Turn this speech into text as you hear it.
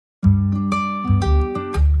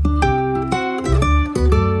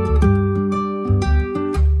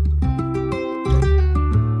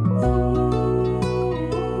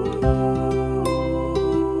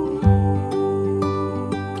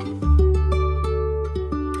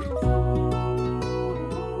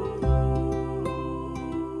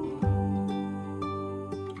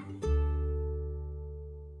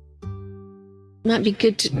Might be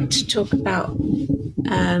good to talk about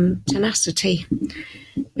tenacity,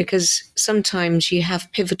 because sometimes you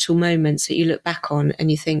have pivotal moments that you look back on and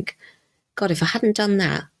you think, God, if I hadn't done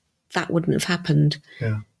that, that wouldn't have happened.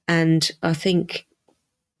 Yeah. And I think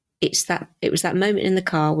it was that moment in the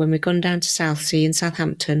car when we'd gone down to Southsea in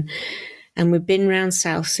Southampton, and we'd been round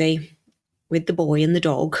Southsea with the boy and the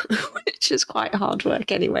dog, which is quite hard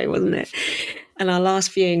work anyway, wasn't it? And our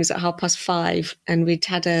last viewing was at 5:30, and we'd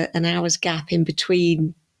had an hour's gap in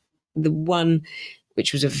between the one,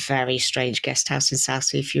 which was a very strange guest house in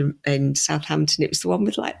Southsea. If you're in Southampton, it was the one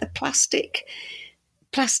with like the plastic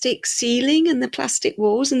ceiling and the plastic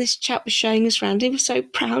walls, and this chap was showing us around. He was so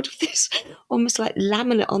proud of this, almost like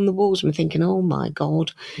laminate on the walls. And we're thinking, oh my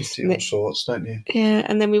God. You see all sorts, don't you? Yeah,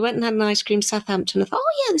 and then we went and had an ice cream in Southampton. I thought,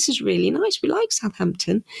 oh yeah, this is really nice. We like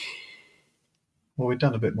Southampton. Well, we've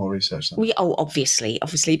done a bit more research than obviously,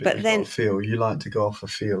 but then feel. You like to go off a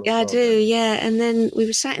feel. Yeah, I do, yeah. And then we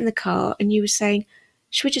were sat in the car, and you were saying,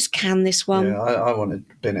 should we just can this one? Yeah, I wanted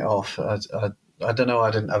to bin it off. I don't know,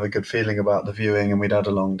 I didn't have a good feeling about the viewing, and we'd had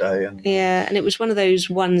a long day. And it was one of those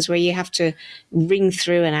ones where you have to ring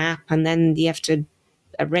through an app, and then you have to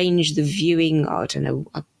arrange the viewing. I don't know,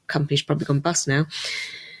 our company's probably gone bust now.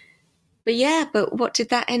 But what did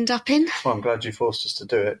that end up in? Well, I'm glad you forced us to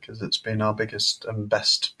do it, because it's been our biggest and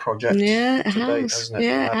best project to date, hasn't it?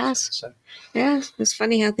 Yeah, it has. So. Yeah, it's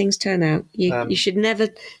funny how things turn out. You should never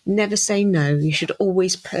say no. You should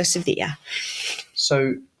always persevere.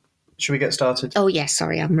 So, should we get started? Oh, yes,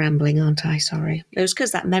 sorry, I'm rambling, aren't I? Sorry. It was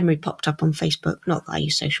because that memory popped up on Facebook, not that I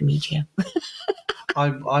use social media.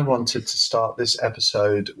 I wanted to start this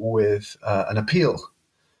episode with an appeal.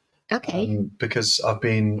 Okay. Because I've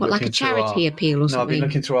been like a charity appeal or something? No, I've been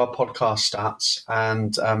looking through our podcast stats,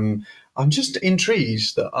 and I'm just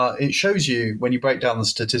intrigued that it shows you, when you break down the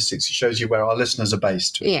statistics, it shows you where our listeners are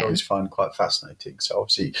based, which I always find quite fascinating. So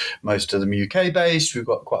obviously, most of them UK based. We've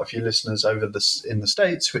got quite a few listeners in the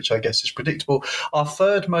States, which I guess is predictable. Our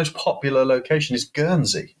third most popular location is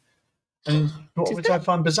Guernsey. Which I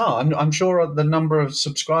find bizarre. I'm sure the number of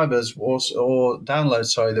subscribers or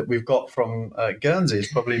downloads, that we've got from Guernsey is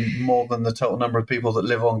probably more than the total number of people that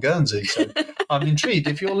live on Guernsey. So I'm intrigued.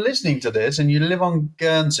 If you're listening to this and you live on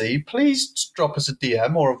Guernsey, please drop us a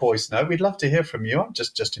DM or a voice note. We'd love to hear from you. I'm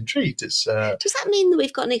just intrigued. Does that mean that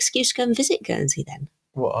we've got an excuse to go and visit Guernsey then?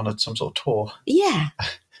 What, on some sort of tour? Yeah.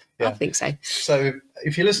 Yeah. I think so. So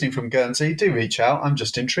if you're listening from Guernsey, do reach out. I'm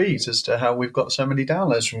just intrigued as to how we've got so many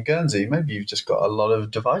downloads from Guernsey. Maybe you've just got a lot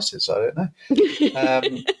of devices. I don't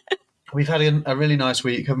know. We've had a really nice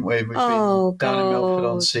week, haven't we? We've been down in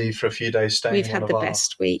Milford-on-Sea for a few days, staying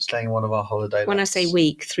in one of our holiday When lets. I say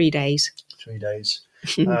week, 3 days. 3 days.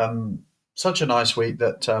 Such a nice week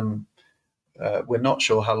that we're not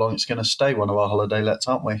sure how long it's going to stay, one of our holiday lets,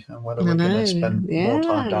 aren't we? And whether we're going to spend more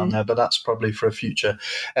time down there, but that's probably for a future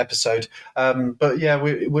episode. But yeah,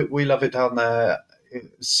 we love it down there.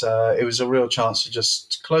 It was a real chance to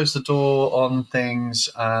just close the door on things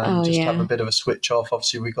and have a bit of a switch off.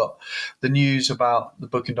 Obviously, we got the news about the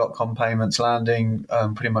Booking.com payments landing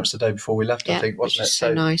pretty much the day before we left, I think, wasn't it?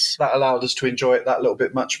 So nice. That allowed us to enjoy it that little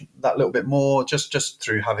bit more, just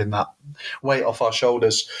through having that weight off our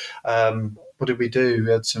shoulders. What did we do?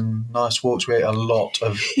 We had some nice walks. We ate a lot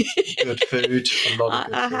of good food.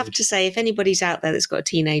 I have to say, if anybody's out there that's got a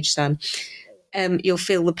teenage son, you'll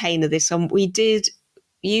feel the pain of this.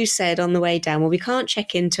 You said on the way down, well, we can't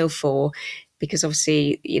check in till 4 because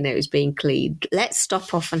obviously, it was being cleaned. Let's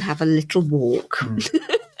stop off and have a little walk.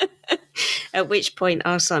 At which point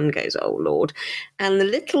our son goes, oh, Lord. And the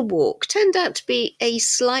little walk turned out to be a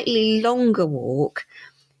slightly longer walk.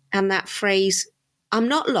 And that phrase, I'm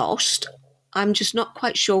not lost, I'm just not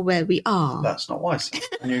quite sure where we are. That's not why.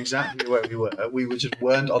 I knew exactly where we were. We just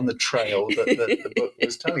weren't on the trail that the book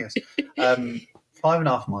was telling us.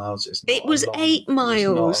 5.5 miles. It was 8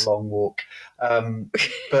 miles. It's not a long walk.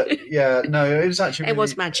 But yeah, no, it was actually it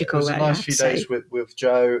was magical. It was a nice few days with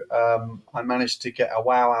Joe. I managed to get a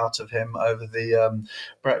wow out of him over the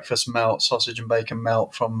breakfast melt, sausage and bacon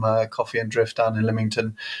melt from Coffee and Drift down in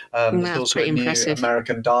Lymington. There's also a new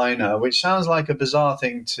American diner, which sounds like a bizarre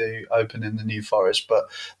thing to open in the New Forest, but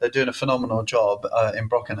they're doing a phenomenal job in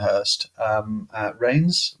Brockenhurst at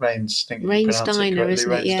Rains, I think Rains Diner,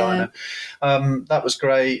 isn't it? Yeah. Diner. That was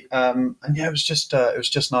great, and yeah, it was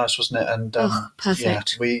just nice, wasn't it? And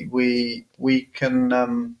perfect. Yeah, we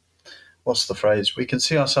can. What's the phrase? We can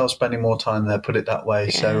see ourselves spending more time there. Put it that way.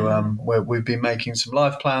 Yeah. So we've been making some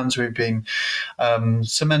life plans. We've been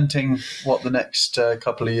cementing what the next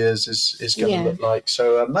couple of years is going to look like.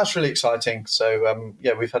 So that's really exciting. So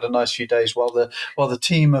yeah, we've had a nice few days while the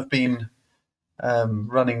team have been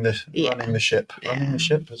running the ship. Running the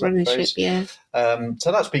ship, is that the phrase? Yeah.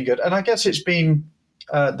 So that's been good. And I guess it's been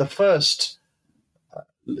the first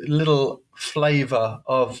little flavour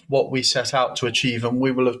of what we set out to achieve. And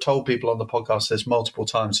we will have told people on the podcast this multiple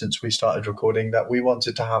times since we started recording that we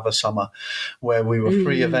wanted to have a summer where we were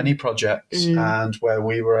free of any projects and where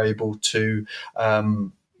we were able to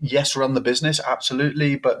yes, run the business,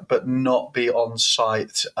 absolutely, but not be on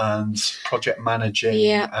site and project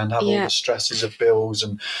managing and have all the stresses of bills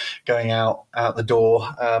and going out the door.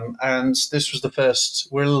 And this was the first.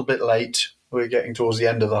 We're a little bit late. We're getting towards the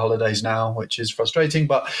end of the holidays now, which is frustrating,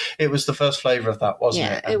 but it was the first flavour of that, wasn't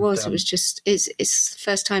it? Yeah, it was. It was just, it's the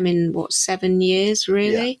first time in, 7 years,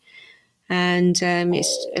 really? Yeah. And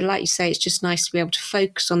it's, like you say, it's just nice to be able to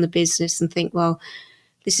focus on the business and think, well,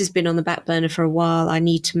 this has been on the back burner for a while. I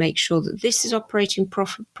need to make sure that this is operating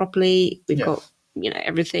properly. We've got,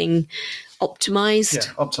 everything optimized.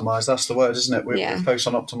 Yeah, optimized. That's the word, isn't it? We're focused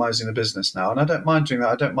on optimizing the business now. And I don't mind doing that.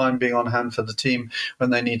 I don't mind being on hand for the team when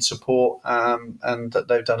they need support and that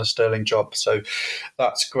they've done a sterling job. So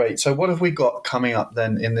that's great. So what have we got coming up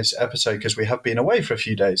then in this episode? Because we have been away for a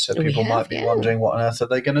few days. So people might be wondering what on earth are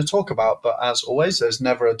they going to talk about? But as always, there's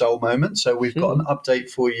never a dull moment. So we've got an update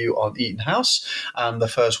for you on Eaton House and the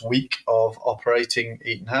first week of operating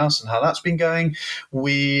Eaton House and how that's been going.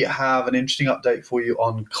 We have an interesting update for you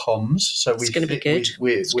on comms. So it's going to be good.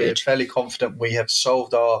 We're fairly confident we have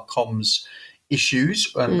solved our comms issues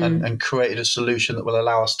and created a solution that will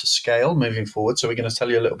allow us to scale moving forward. So we're going to tell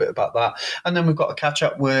you a little bit about that. And then we've got a catch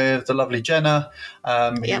up with the lovely Jenna,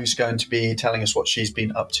 who's going to be telling us what she's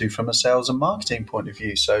been up to from a sales and marketing point of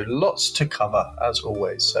view. So lots to cover as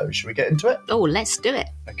always. So should we get into it? Oh, let's do it.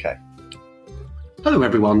 Okay. Hello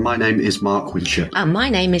everyone, my name is Mark Winship. And my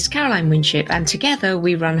name is Caroline Winship, and together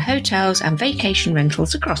we run hotels and vacation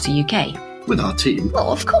rentals across the UK. With our team?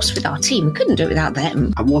 Well, of course with our team. We couldn't do it without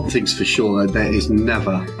them. And one thing's for sure, there is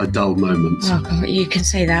never a dull moment. Oh, you can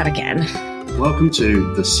say that again. Welcome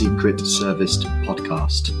to the Secret Serviced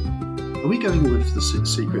Podcast. Are we going with the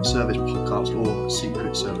Secret Service Podcast or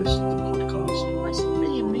Secret Service the Podcast? Well, it's not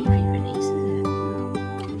really a movie release, is it?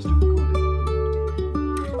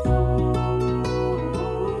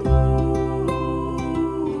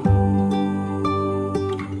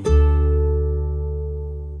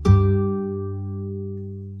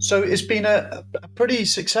 So it's been a pretty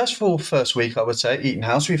successful first week, I would say, at Eaton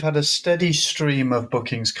House. We've had a steady stream of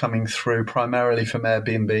bookings coming through, primarily from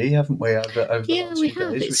Airbnb, haven't we, over the last few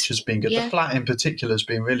days, which has been good. Yeah. The flat in particular has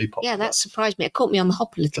been really popular. Yeah, that surprised me. It caught me on the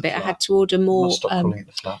hop a little bit. Flat. I had to order more. Stop calling it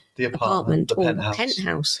the flat. The apartment, the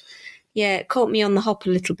penthouse. Yeah, it caught me on the hop a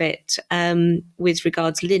little bit with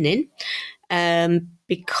regards linen,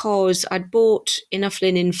 because I'd bought enough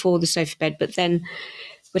linen for the sofa bed, but then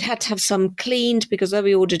we'd had to have some cleaned because though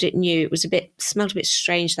we ordered it new, it smelled a bit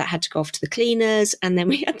strange. That had to go off to the cleaners. And then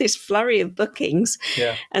we had this flurry of bookings.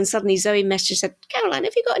 Yeah. And suddenly Zoe messaged, said, Caroline,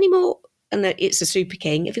 have you got any more? And it's a Super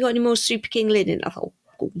King. Have you got any more Super King linen? I thought,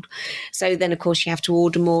 oh, God. So then, of course, you have to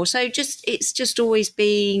order more. So it's just always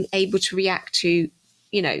being able to react to,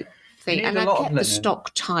 thing. And I kept the stock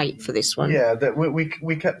tight for this one. Yeah,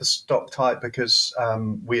 we kept the stock tight because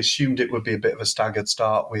we assumed it would be a bit of a staggered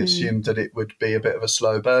start. We assumed that it would be a bit of a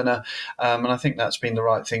slow burner. And I think that's been the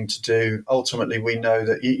right thing to do. Ultimately, we know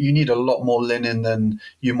that you need a lot more linen than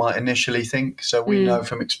you might initially think. So we know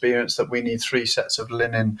from experience that we need 3 sets of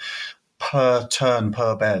linen per turn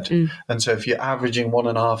per bed. And so if you're averaging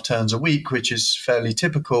 1.5 turns a week, which is fairly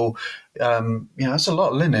typical, that's a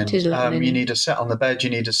lot of linen. Linen. You need a set on the bed,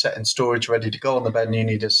 you need a set in storage ready to go on the bed, and you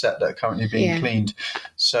need a set that are currently being cleaned.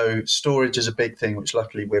 So storage is a big thing, which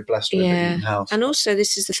luckily we're blessed with at Eaton House. And also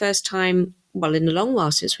this is the first time, well, in a long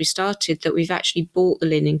while since we started, that we've actually bought the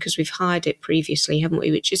linen because we've hired it previously, haven't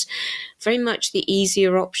we? Which is very much the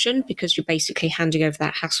easier option because you're basically handing over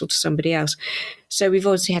that hassle to somebody else. So we've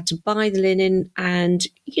obviously had to buy the linen, and,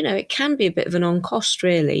 it can be a bit of an on-cost,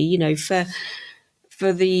 really, for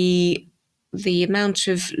the amount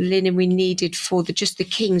of linen we needed for just the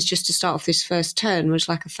Kings, just to start off this first turn, was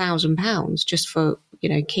like £1,000 just for,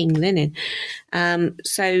 King linen.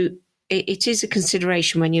 So it is a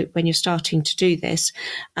consideration when you're starting to do this.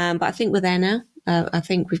 But I think we're there now. I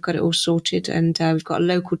think we've got it all sorted, and we've got a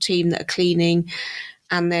local team that are cleaning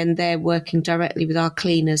and then they're working directly with our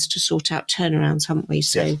cleaners to sort out turnarounds, haven't we?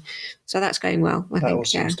 So that's going well, I think. That all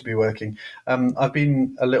seems to be working. I've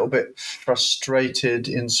been a little bit frustrated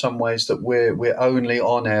in some ways that we're only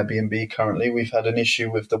on Airbnb currently. We've had an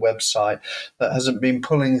issue with the website that hasn't been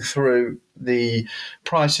pulling through the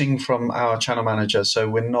pricing from our channel manager. So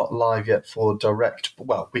we're not live yet for direct.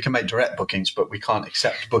 Well, we can make direct bookings, but we can't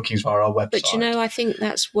accept bookings via our website. But I think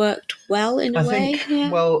that's worked well in a way.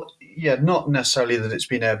 Well, yeah, not necessarily that it's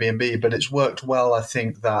been Airbnb, but it's worked well. I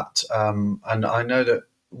think that, and I know that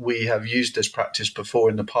we have used this practice before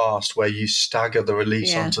in the past where you stagger the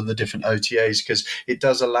release onto the different OTAs, because it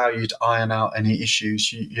does allow you to iron out any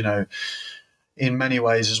issues. You know, in many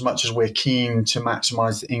ways, as much as we're keen to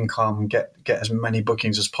maximize the income, get as many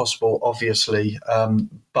bookings as possible, obviously,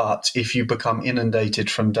 but if you become inundated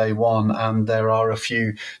from day one and there are a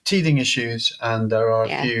few teething issues and there are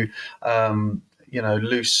a few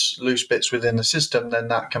loose bits within the system, then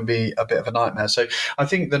that can be a bit of a nightmare. So I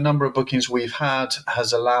think the number of bookings we've had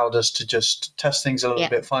has allowed us to just test things a little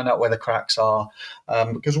bit, find out where the cracks are,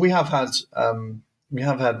 because we have had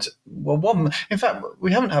one. In fact,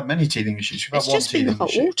 we haven't had many teething issues. We've had one teething issue. It's just been the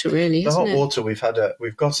hot water, really. The hot water.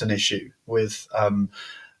 We've got an issue with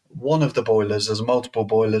one of the boilers. There's multiple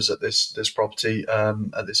boilers at this property,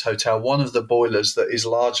 at this hotel. One of the boilers that is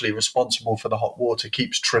largely responsible for the hot water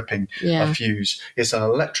keeps tripping a fuse. It's an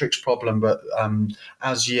electrics problem, but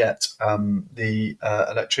as yet, the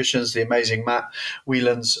electricians, the amazing Matt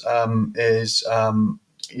Whelans, is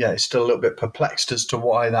still a little bit perplexed as to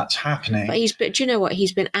why that's happening. But do you know what?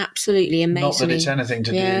 He's been absolutely amazing. Not that it's anything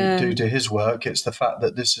to do to his work. It's the fact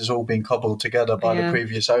that this has all been cobbled together by the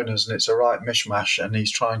previous owners, and it's a right mishmash, and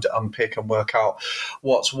he's trying to unpick and work out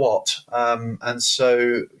what's what. And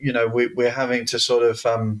so, we're having to sort of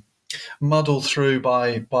muddle through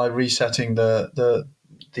by resetting the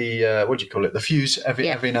what do you call it? The fuse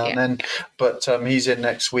every now and then. But he's in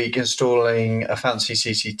next week installing a fancy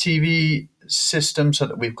CCTV system so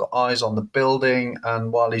that we've got eyes on the building.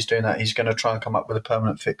 And while he's doing that, he's going to try and come up with a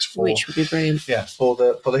permanent fix for, which would be brilliant. Yeah, for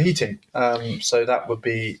the heating. So that would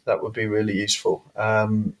be really useful.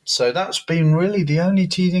 So that's been really the only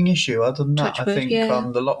teething issue. Other than that, I think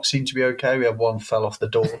the locks seem to be okay. We have one fell off the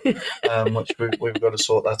door, which we've got to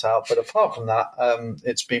sort that out. But apart from that,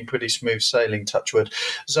 it's been pretty smooth sailing, touch wood.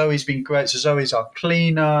 Zoe's been great. So Zoe's our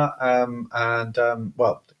cleaner,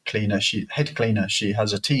 head cleaner. She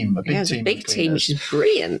has a team, a big team, which is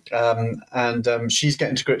brilliant. And she's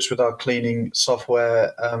getting to grips with our cleaning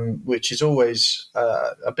software, which is always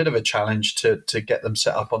a bit of a challenge to get them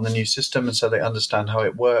set up on the new system, and so they understand how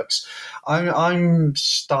it works. I'm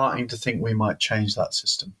starting to think we might change that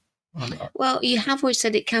system. Well, you have always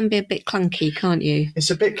said it can be a bit clunky, can't you? It's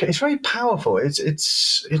very powerful.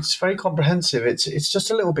 It's very comprehensive. It's just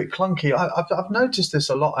a little bit clunky. I've noticed this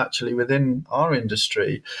a lot actually within our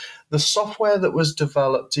industry. The software that was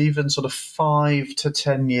developed even sort of 5 to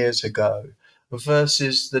 10 years ago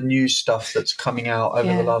versus the new stuff that's coming out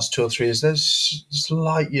over the last 2 or 3 years, there's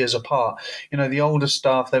light years apart. The older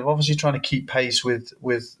stuff, they're obviously trying to keep pace with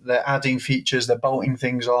they're adding features, they're bolting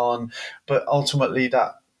things on, but ultimately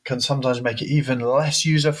that can sometimes make it even less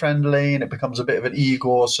user-friendly, and it becomes a bit of an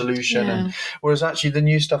Igor solution. And whereas actually the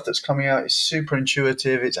new stuff that's coming out is super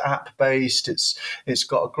intuitive, it's app-based, it's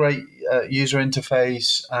got a great user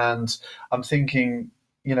interface. And I'm thinking,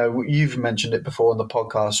 you've mentioned it before on the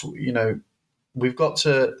podcast, we've got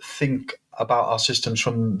to think about our systems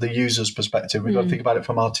from the user's perspective. We've got to think about it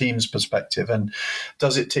from our team's perspective. And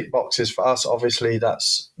does it tick boxes for us? Obviously,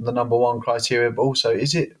 that's the number one criteria. But also,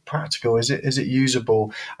 is it practical? Is it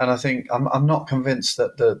usable? And I think I'm not convinced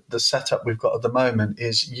that the setup we've got at the moment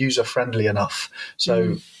is user friendly enough.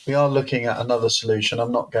 So we are looking at another solution.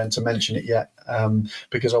 I'm not going to mention it yet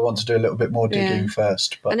because I want to do a little bit more digging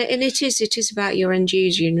first. But and it is about your end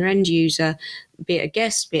user. And your end user, be it a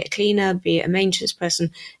guest, be it a cleaner, be it a maintenance person,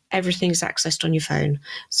 everything's accessed on your phone.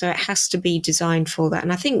 So it has to be designed for that.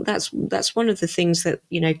 And I think that's one of the things that,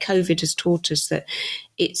 COVID has taught us, that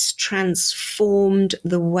it's transformed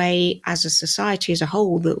the way as a society as a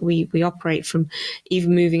whole that we operate, from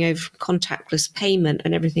even moving over from contactless payment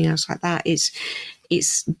and everything else like that. It's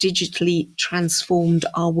digitally transformed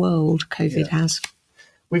our world, COVID has.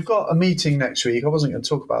 We've got a meeting next week. I wasn't going to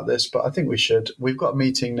talk about this, but I think we should. We've got a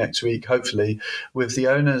meeting next week, hopefully, with the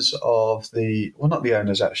owners of not the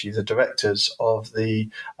owners, actually, the directors of the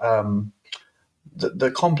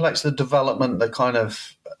complex, the development, the kind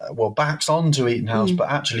of backs onto Eaton House, but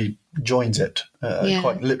actually joins it,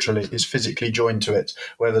 quite literally, is physically joined to it,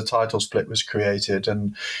 where the title split was created.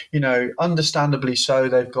 And, understandably so,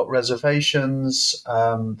 they've got reservations,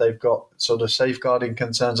 they've got sort of safeguarding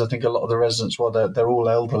concerns. I think a lot of the residents, they're all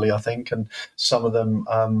elderly, I think, and some of them,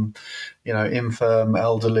 infirm,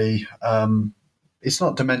 elderly. It's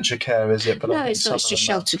not dementia care, is it? But no, it's not. It's just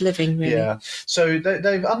sheltered living, really. Yeah. So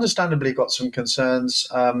they've understandably got some concerns.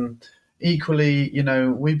 Equally,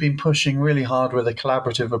 we've been pushing really hard with a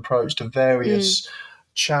collaborative approach to various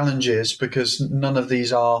challenges, because none of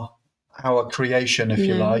these are our creation, if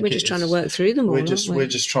you like. We're just trying to work through them all. We're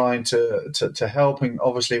just trying to help, and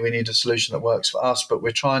obviously we need a solution that works for us. But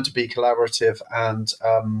we're trying to be collaborative, and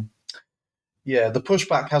the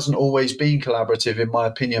pushback hasn't always been collaborative, in my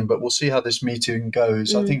opinion, but we'll see how this meeting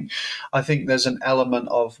goes. I think there's an element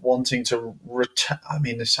of wanting to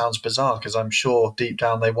this sounds bizarre, because I'm sure deep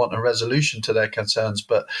down they want a resolution to their concerns,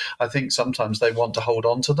 but I think sometimes they want to hold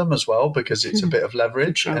on to them as well, because it's a bit of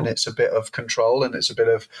leverage and it's a bit of control, and it's a bit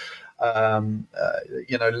of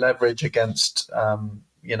leverage against a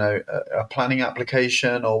planning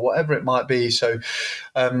application or whatever it might be. So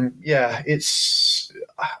I'm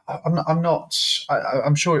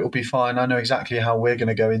sure it will be fine. I know exactly how we're going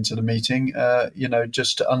to go into the meeting,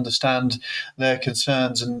 just to understand their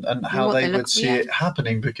concerns and how they would see it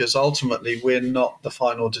happening, because ultimately we're not the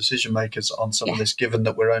final decision makers on some of this, given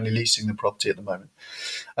that we're only leasing the property at the moment.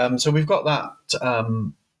 So we've got that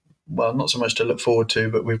not so much to look forward to,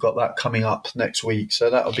 but we've got that coming up next week. So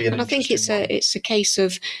that'll be I think it's a case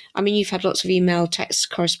of, you've had lots of email, text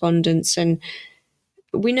correspondence, and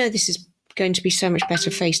we know this is going to be so much better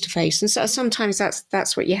face to face. And so sometimes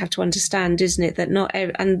that's what you have to understand, isn't it? That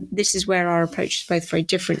and this is where our approach is both very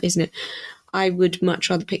different, isn't it? I would much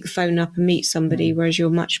rather pick the phone up and meet somebody, whereas you're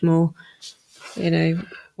much more,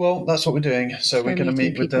 Well, that's what we're doing. So we're going to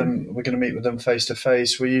meet with them. We're going to meet with them face to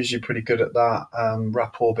face. We're usually pretty good at that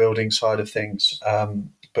rapport building side of things. I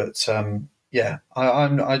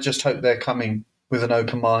just hope they're coming with an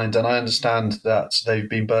open mind, and I understand that they've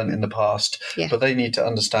been burnt in the past, but they need to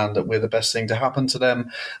understand that we're the best thing to happen to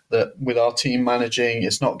them. That with our team managing,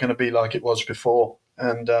 it's not going to be like it was before,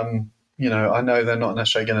 and. I know they're not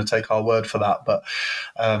necessarily going to take our word for that, but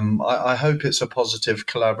I hope it's a positive,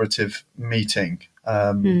 collaborative meeting.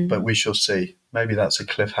 But we shall see. Maybe that's a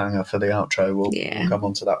cliffhanger for the outro. We'll come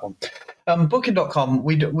on to that one. Booking.com,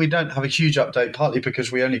 we don't have a huge update, partly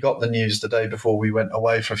because we only got the news the day before we went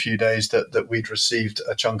away for a few days that we'd received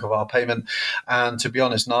a chunk of our payment. And to be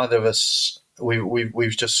honest, neither of us...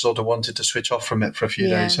 We've just sort of wanted to switch off from it for a few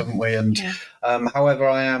days, haven't we? And however,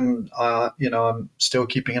 I'm still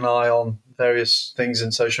keeping an eye on various things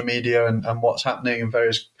in social media and what's happening in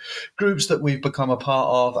various groups that we've become a part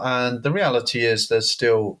of. And the reality is, there's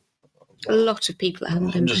still a lot of people that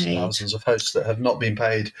haven't been paid. Hundreds of thousands of hosts that have not been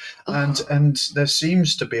paid, and there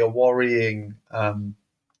seems to be a worrying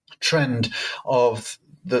trend of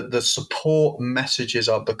the support messages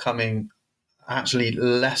are becoming actually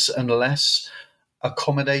less and less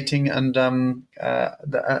accommodating and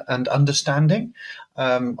understanding.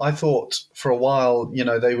 I thought for a while,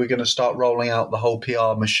 they were going to start rolling out the whole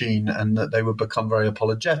PR machine, and that they would become very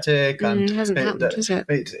apologetic. And it hasn't happened, has it?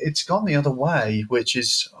 It's gone the other way, which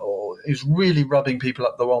is really rubbing people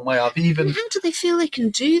up the wrong way. How do they feel they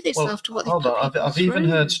can do this after what they've put people through? I've even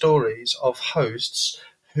heard stories of hosts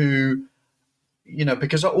who,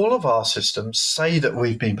 because all of our systems say that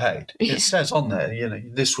we've been paid. It says on there,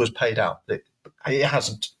 this was paid out. It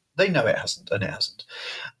hasn't. They know it hasn't, and it hasn't.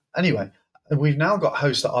 Anyway, we've now got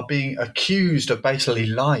hosts that are being accused of basically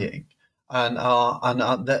lying, and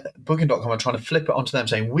Booking.com are trying to flip it onto them,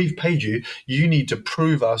 saying, we've paid you. You need to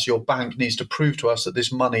prove us. Your bank needs to prove to us that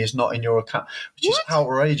this money is not in your account, which is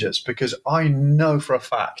outrageous, because I know for a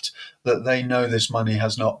fact that they know this money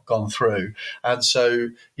has not gone through. And so,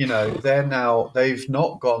 they've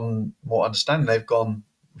not gone more understanding. They've gone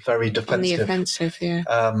very defensive. On the offensive,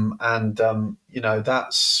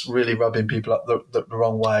 that's really rubbing people up the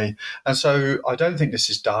wrong way. And so I don't think this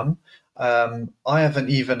is done. I haven't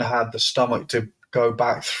even had the stomach to go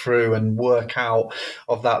back through and work out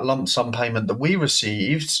of that lump sum payment that we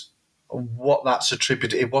received, what that's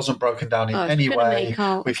attributed. It wasn't broken down in any way.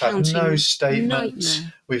 We've had no statements.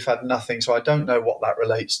 Nightmare. We've had nothing. So I don't know what that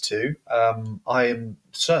relates to. I am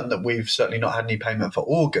certain that we've certainly not had any payment for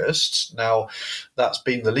August. Now, that's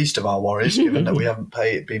been the least of our worries, given that we haven't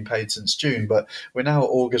been paid since June. But we're now at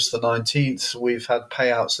August the 19th. We've had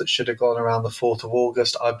payouts that should have gone around the 4th of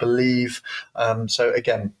August, I believe. So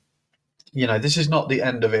again, this is not the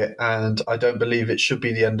end of it. And I don't believe it should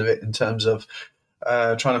be the end of it in terms of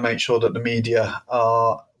trying to make sure that the media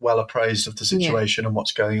are well appraised of the situation and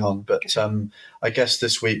what's going on. But I guess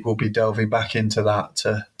this week we'll be delving back into that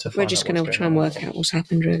to find We're just out going to try and work out what's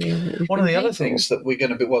happened, really. One of the other things that we're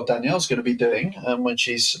going to be, Danielle's going to be doing when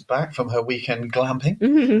she's back from her weekend glamping,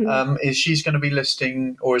 is she's going to be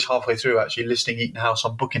listing, or is halfway through actually, listing Eaton House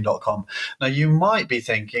on Booking.com. Now, you might be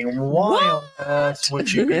thinking, why on earth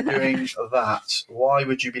would you be doing that? Why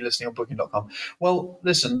would you be listing on Booking.com? Well,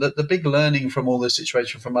 listen, the big learning from all this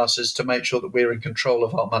situation from us is to make sure that we're in control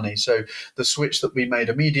of our money. So the switch that we made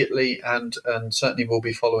immediately, and certainly will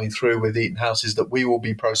be following through with Eaton House, is that we will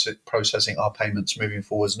be processing our payments moving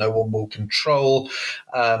forwards. No one will control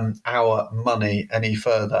our money any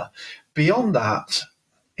further. Beyond that,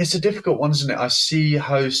 it's a difficult one, isn't it? I see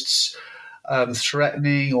hosts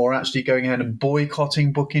threatening or actually going ahead and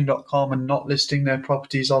boycotting Booking.com and not listing their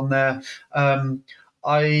properties on there.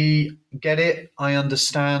 I get it. I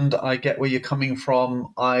understand. I get where you're coming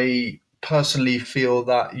from. I personally feel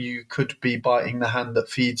that you could be biting the hand that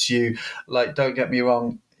feeds you. Like, don't get me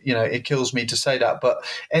wrong, it kills me to say that, but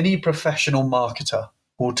any professional marketer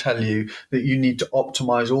will tell you that you need to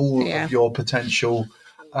optimize all of your potential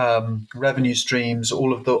revenue streams,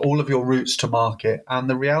 all of your routes to market. And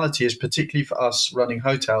the reality is, particularly for us running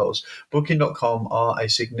hotels, Booking.com are a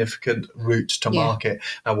significant route to market.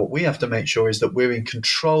 Now, what we have to make sure is that we're in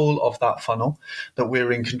control of that funnel, that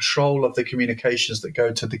we're in control of the communications that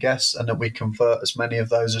go to the guests, and that we convert as many of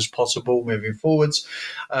those as possible moving forwards.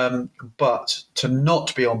 But to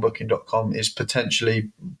not be on Booking.com is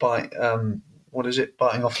potentially biting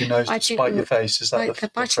off your nose to spite your face. Is that the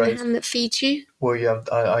biting phrase? The hand that feeds you? Well, yeah,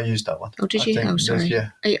 I used that one. Oh, did you? Oh, sorry.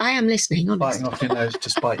 Yeah. I am listening, honest. Biting off your nose to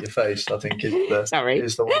spite your face, I think,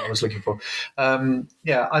 is the one I was looking for.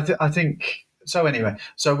 I think... So anyway,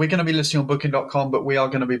 so we're going to be listing on Booking.com, but we are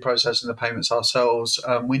going to be processing the payments ourselves.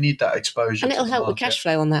 We need that exposure. And it'll help with cash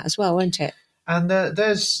flow on that as well, won't it? And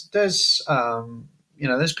there's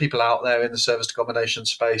people out there in the serviced accommodation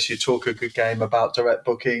space who talk a good game about direct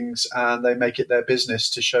bookings, and they make it their business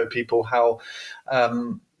to show people how,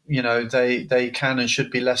 they can and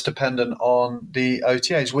should be less dependent on the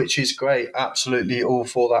OTAs, which is great. Absolutely all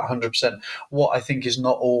for that 100%. What I think is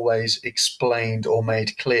not always explained or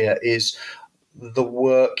made clear is the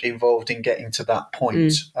work involved in getting to that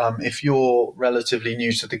point. If you're relatively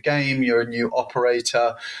new to the game, you're a new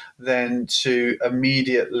operator, then to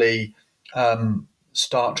immediately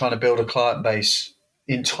start trying to build a client base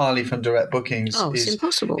entirely from direct bookings it's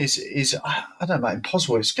impossible. Is I don't know,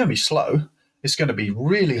 impossible. It's going to be slow. It's going to be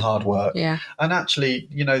really hard work. Yeah. And actually,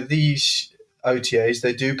 these OTAs,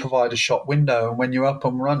 they do provide a shop window, and when you're up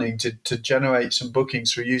and running to generate some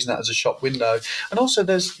bookings through using that as a shop window. And also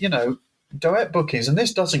there's direct bookings, and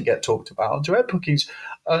this doesn't get talked about. Direct bookings,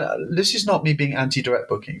 this is not me being anti-direct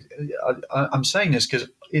bookings. I'm saying this because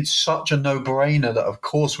it's such a no-brainer that, of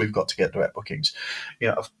course, we've got to get direct bookings.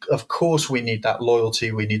 Of course, we need that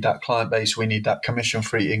loyalty, we need that client base, we need that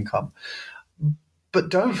commission-free income. But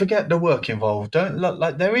don't forget the work involved.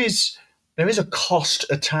 There is a cost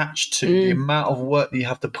attached to the amount of work that you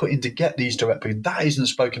have to put in to get these direct bookings. That isn't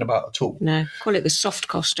spoken about at all. No, call it the soft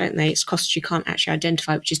cost, don't they? It's costs you can't actually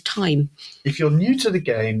identify, which is time. If you're new to the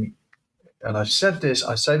game, and I say this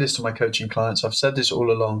to my coaching clients, I've said this all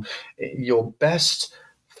along, your best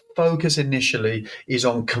focus initially is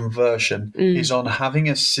on conversion, is on having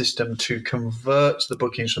a system to convert the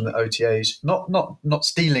bookings from the OTAs, not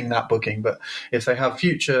stealing that booking, but if they have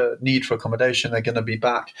future need for accommodation, they're going to be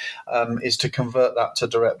back, is to convert that to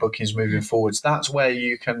direct bookings moving forwards. That's where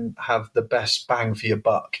you can have the best bang for your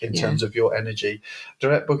buck in terms of your energy.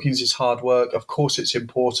 Direct bookings is hard work. Of course, it's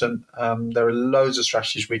important. There are loads of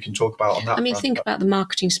strategies we can talk about on that. Think about the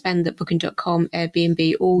marketing spend that Booking.com,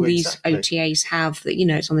 Airbnb, all these OTAs have, that,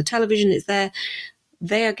 it's on the television, it's there.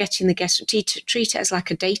 They are getting the guests to treat it as like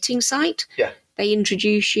a dating site. Yeah. They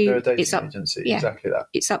introduce you. They're a dating agency. Yeah. Exactly that.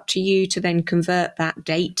 It's up to you to then convert that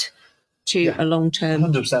date to a long-term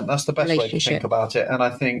 100%. That's the best way to think about it. And I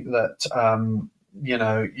think that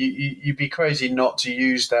you'd be crazy not to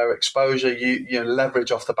use their exposure, you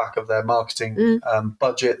leverage off the back of their marketing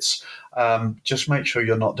budgets. Just make sure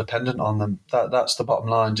you're not dependent on them. That's the bottom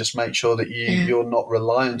line. Just make sure that you're not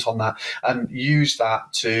reliant on that, and use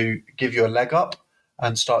that to give you a leg up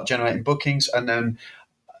and start generating bookings. And then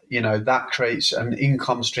that creates an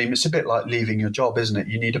income stream. It's a bit like leaving your job, isn't it?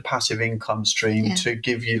 You need a passive income stream to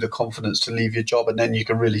give you the confidence to leave your job, and then you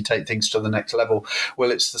can really take things to the next level.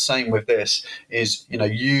 Well, it's the same with this, is,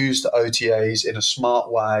 use the OTAs in a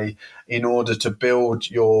smart way in order to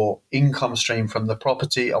build your income stream from the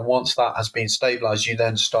property. And once that has been stabilized, you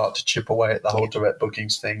then start to chip away at the whole direct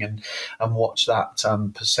bookings thing, and watch that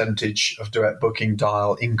percentage of direct booking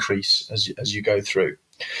dial increase as you go through.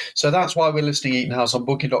 So that's why we're listing Eaton House on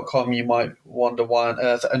Booking.com. You might wonder why on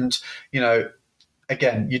earth. And,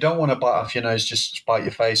 again, you don't want to bite off your nose just to spite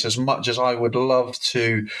your face. As much as I would love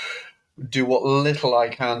to do what little I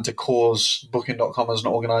can to cause Booking.com as an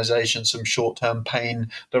organisation some short-term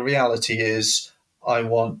pain, the reality is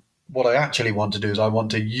what I actually want to do is I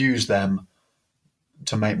want to use them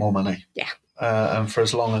to make more money. Yeah. And for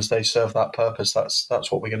as long as they serve that purpose,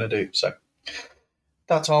 that's what we're going to do. So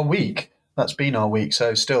that's our week. That's been our week.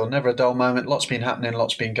 So still never a dull moment. Lots been happening,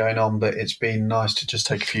 lots been going on, but it's been nice to just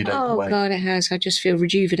take a few days away. Oh, God, it has. I just feel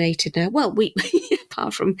rejuvenated now. Well,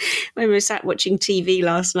 apart from when we were sat watching TV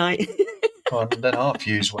last night. Well, and then our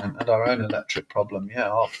fuse went and our own electric problem. Yeah,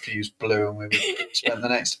 our fuse blew and we spent the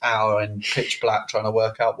next hour in pitch black trying to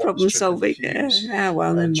work out what problem solving. Yeah.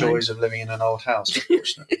 Well, then joys of living in an old house,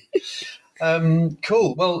 unfortunately.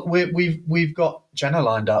 Cool. Well, we've got Jenna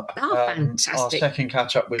lined up. Oh, fantastic. Our second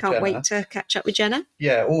catch up with Jenna. Can't wait to catch up with Jenna.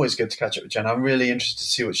 Yeah, always good to catch up with Jenna. I'm really interested to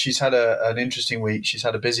see what she's had. An interesting week. She's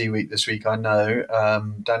had a busy week this week, I know.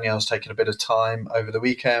 Danielle's taken a bit of time over the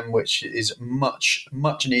weekend, which is much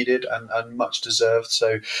needed and much deserved.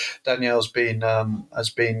 So Danielle's has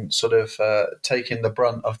been sort of taking the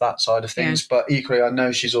brunt of that side of things. Yeah. But equally, I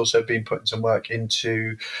know she's also been putting some work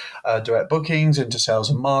into direct bookings, into sales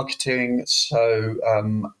and marketing. So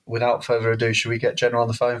without further ado, should we get Jenna on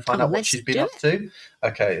the phone and find out what she's been up to?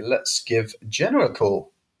 Okay, let's give Jenna a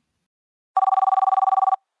call.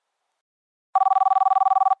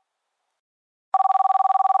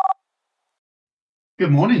 Good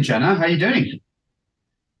morning, Jenna. How are you doing?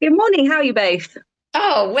 Good morning. How are you both?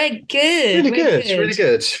 Oh, we're good. Really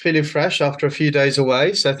good. Feeling fresh after a few days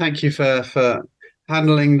away. So thank you for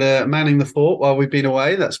manning the fort while we've been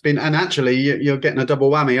away. And actually you're getting a double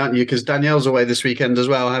whammy, aren't you? Because Danielle's away this weekend as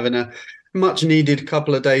well, having a much needed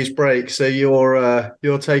couple of days break. So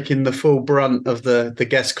you're taking the full brunt of the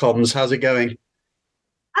guest comms. How's it going?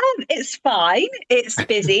 It's fine. It's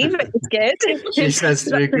busy, but it's good. She says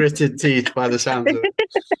through gritted teeth by the sound of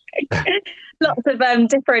it. Lots of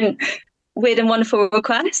different weird and wonderful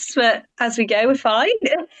requests, but as we go, we're fine.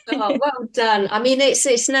 Oh, well done. I mean,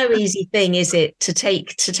 it's no easy thing, is it, to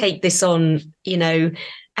take this on,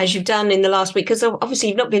 as you've done in the last week, because obviously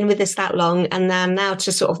you've not been with us that long, and now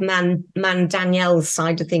to sort of man Danielle's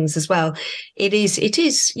side of things as well. It is,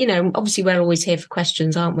 obviously we're always here for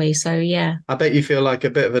questions, aren't we? So yeah. I bet you feel like a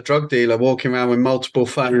bit of a drug dealer walking around with multiple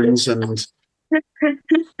phones and.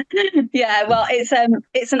 Yeah, well, it's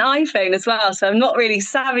an iPhone as well, so I'm not really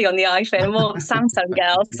savvy on the iPhone. I'm more Samsung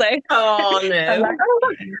girl. So oh no, like,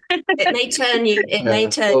 oh. It may turn you.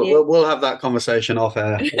 You. We'll have that conversation off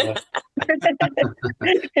air. Yeah.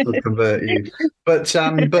 We'll convert you, but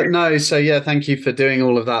no. So yeah, thank you for doing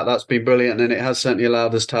all of that. That's been brilliant, and it has certainly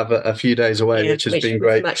allowed us to have a few days away, which has been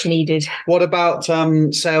great, much needed. What about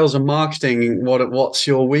sales and marketing? What's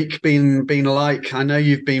your week been like? I know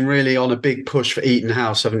you've been really on a big push for Eaton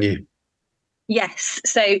House, haven't you? Yes.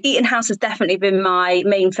 So Eaton House has definitely been my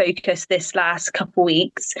main focus this last couple of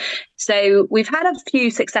weeks. So we've had a few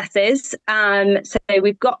successes. So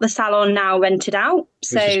we've got the salon now rented out.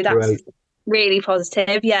 So that's great. Really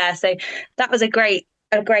positive. Yeah. So that was a great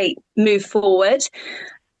move forward.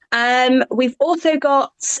 We've also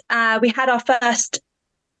got, we had our first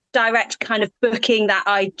direct kind of booking that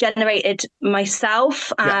I generated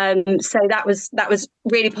myself. So that was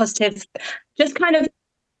really positive. Just kind of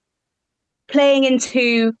playing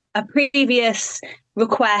into a previous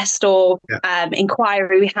request or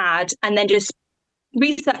inquiry we had, and then just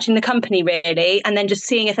researching the company really, and then just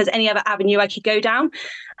seeing if there's any other avenue I could go down.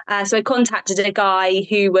 So I contacted a guy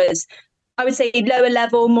who was, I would say, lower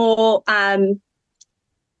level, more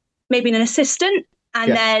maybe an assistant,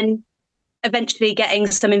 and then eventually getting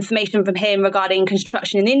some information from him regarding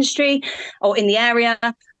construction in the industry or in the area,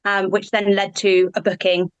 which then led to a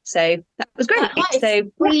booking. So that was great. So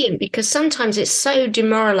brilliant, because sometimes it's so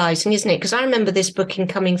demoralizing, isn't it? Because I remember this booking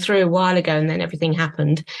coming through a while ago and then everything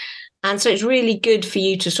happened. And so it's really good for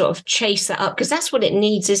you to sort of chase that up, because that's what it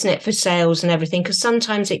needs, isn't it, for sales and everything? Because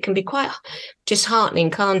sometimes it can be quite disheartening,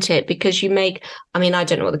 can't it? Because you make, I mean, I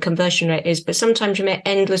don't know what the conversion rate is, but sometimes you make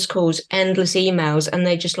endless calls, endless emails, and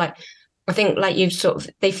they just like, I think like you sort of,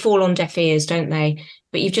 they fall on deaf ears, don't they?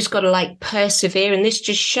 But you've just got to like persevere. And this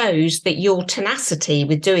just shows that your tenacity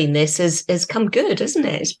with doing this has come good, hasn't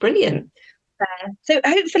it? It's brilliant. So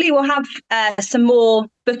hopefully we'll have some more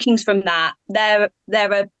bookings from that. They're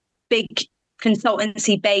a big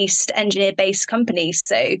consultancy-based, engineer-based company.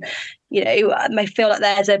 So, I feel like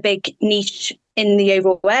there's a big niche in the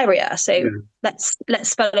overall area. So let's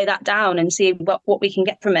follow that down and see what we can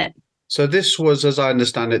get from it. So this was, as I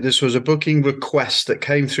understand it, this was a booking request that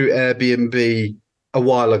came through Airbnb a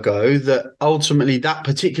while ago that ultimately that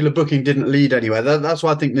particular booking didn't lead anywhere. That's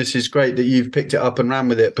why I think this is great that you've picked it up and ran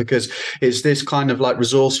with it, because it's this kind of like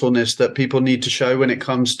resourcefulness that people need to show when it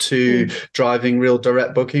comes to driving real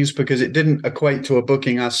direct bookings, because it didn't equate to a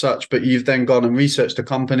booking as such, but you've then gone and researched the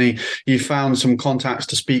company, you found some contacts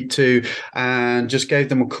to speak to and just gave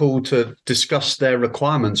them a call to discuss their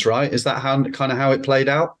requirements, right? Is that how it played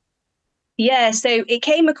out? Yeah, so it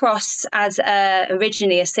came across as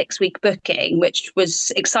originally a 6-week booking, which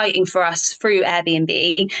was exciting for us through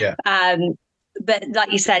Airbnb. Yeah. But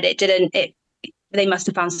like you said, it didn't. They must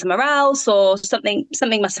have found somewhere else, or something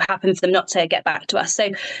must have happened for them not to get back to us. So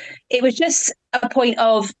it was just a point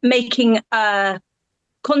of making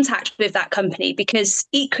contact with that company, because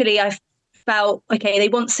equally I felt, okay, they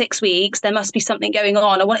want 6 weeks. There must be something going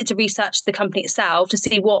on. I wanted to research the company itself to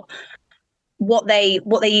see what they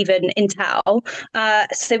even entail.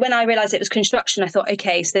 So when I realized it was construction, I thought,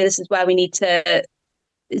 okay, so this is where we need to,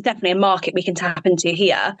 it's definitely a market we can tap into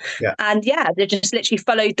here. Yeah. And they just literally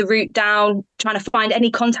followed the route down, trying to find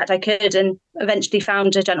any contact I could, and eventually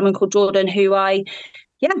found a gentleman called Jordan who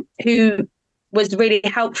was really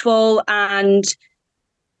helpful, and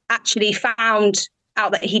actually found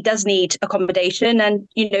out that he does need accommodation. And,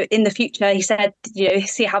 in the future, he said,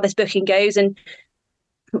 see how this booking goes. And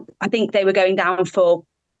I think they were going down for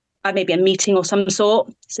maybe a meeting or some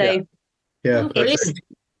sort. So it's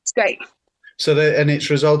great. So and it's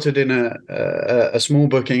resulted in a small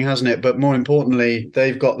booking, hasn't it? But more importantly,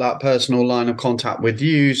 they've got that personal line of contact with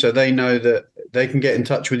you, so they know that they can get in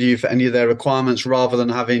touch with you for any of their requirements, rather than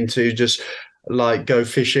having to just like go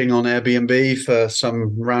fishing on Airbnb for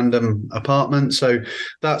some random apartment. So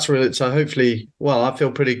that's really, so hopefully, I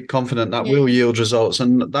feel pretty confident that will yield results,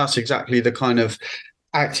 and that's exactly the kind of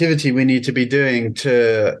activity we need to be doing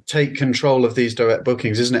to take control of these direct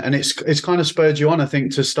bookings, isn't it? And it's kind of spurred you on, I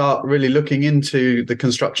think, to start really looking into the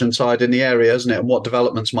construction side in the area, isn't it, and what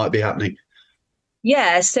developments might be happening.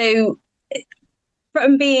 Yeah, so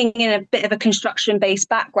from being in a bit of a construction-based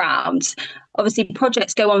background, obviously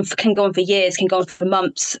projects can go on for years, can go on for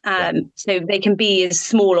months. So they can be as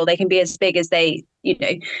small or they can be as big as they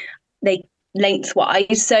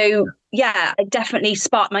lengthwise. So it definitely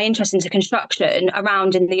sparked my interest into construction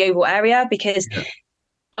around in the Yeovil area, because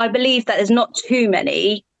I believe that there's not too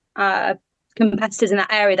many competitors in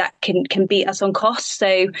that area that can beat us on cost.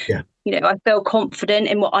 So I feel confident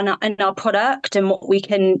in in our product and what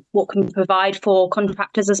can provide for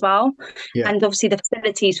contractors as well. And obviously the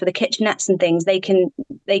facilities for the kitchenettes and things, they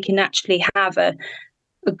can actually have a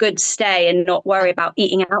good stay and not worry about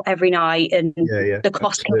eating out every night, and the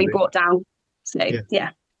cost can be brought down. So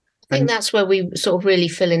I think that's where we sort of really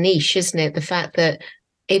fill a niche, isn't it? The fact that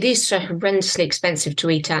it is so horrendously expensive to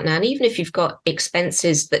eat out now. And even if you've got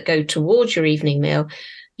expenses that go towards your evening meal,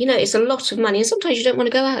 it's a lot of money. And sometimes you don't want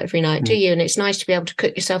to go out every night, do you? And it's nice to be able to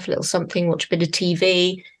cook yourself a little something, watch a bit of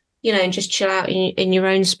TV, and just chill out in your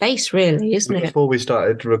own space, really, isn't it? Before we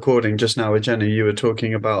started recording just now with Jenny, you were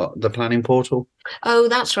talking about the planning portal. Oh,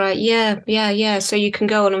 that's right. Yeah. So you can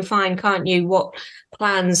go on and find, can't you, what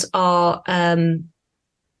plans are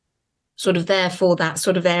sort of there for that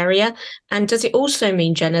sort of area. And does it also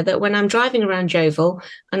mean, Jenna, that when I'm driving around Yeovil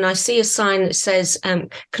and I see a sign that says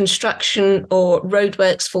construction or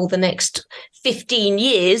roadworks for the next 15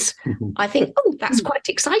 years, I think, oh, that's quite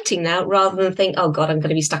exciting now, rather than think, oh God, I'm going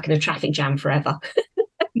to be stuck in a traffic jam forever.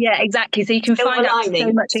 Yeah, exactly. So you can find out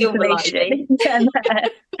so much information.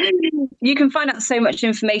 You can find out so much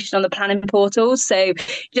information on the planning portal. So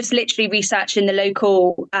just literally researching the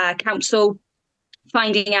local council,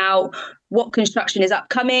 finding out what construction is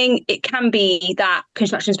upcoming. It can be that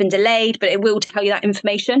construction has been delayed, but it will tell you that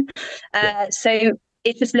information. So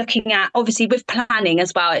it's just looking at, obviously with planning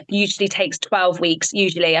as well, it usually takes 12 weeks.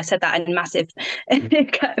 Usually, I said that in massive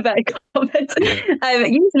comments.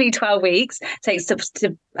 Usually 12 weeks takes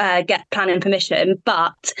to get planning permission,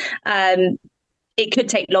 but it could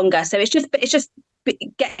take longer. So it's just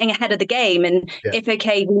getting ahead of the game. And if,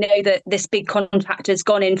 we know that this big contractor's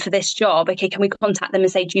gone in for this job, can we contact them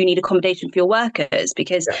and say, do you need accommodation for your workers?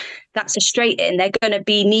 Because that's a straight in. They're going to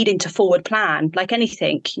be needing to forward plan. Like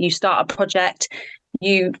anything, you start a project,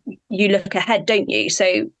 you look ahead, don't you?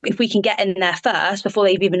 So if we can get in there first before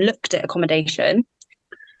they've even looked at accommodation.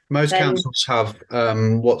 Most councils have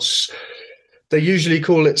they usually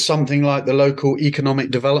call it something like the local economic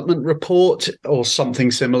development report or something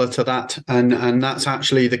similar to that. And that's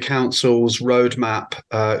actually the council's roadmap,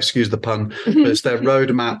 excuse the pun, but it's their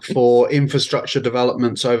roadmap for infrastructure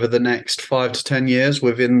developments over the next 5 to 10 years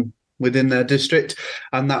within within their district,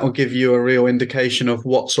 and that will give you a real indication of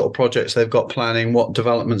what sort of projects they've got planning, what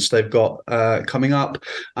developments they've got coming up,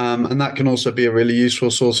 and that can also be a really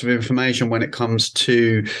useful source of information when it comes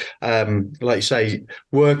to, like you say,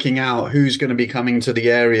 working out who's going to be coming to the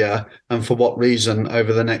area and for what reason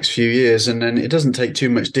over the next few years. And then it doesn't take too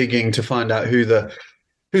much digging to find out who the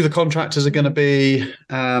contractors are going to be,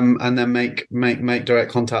 and then make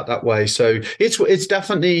direct contact that way. So it's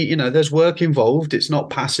definitely, there's work involved. It's not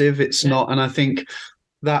passive. It's not, and I think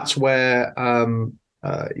that's where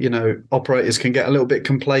operators can get a little bit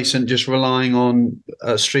complacent, just relying on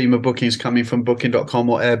a stream of bookings coming from Booking.com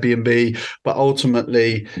or Airbnb. But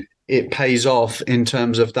ultimately, it pays off in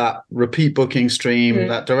terms of that repeat booking stream,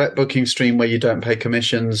 that direct booking stream where you don't pay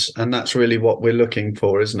commissions, and that's really what we're looking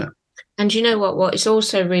for, isn't it? And you know what is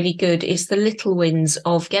also really good is the little wins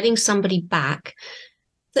of getting somebody back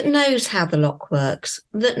that knows how the lock works,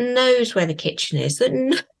 that knows where the kitchen is, that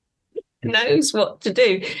knows what to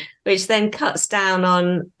do, which then cuts down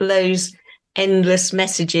on those endless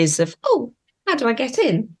messages of, oh, how do I get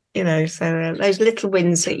in? So those little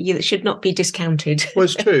wins that should not be discounted. Well,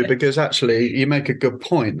 it's true, because actually you make a good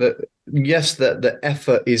point that, yes, that the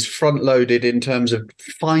effort is front loaded in terms of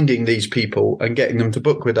finding these people and getting them to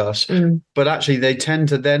book with us. But actually they tend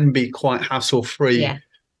to then be quite hassle-free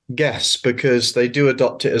guests, because they do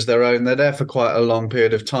adopt it as their own. They're there for quite a long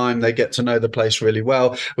period of time. They get to know the place really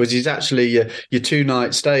well, which is actually your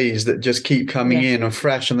 2-night stays that just keep coming in and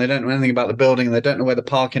fresh, and they don't know anything about the building, and they don't know where the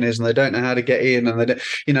parking is, and they don't know how to get in, and they don't,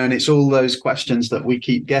 and it's all those questions that we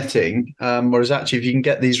keep getting. Whereas actually, if you can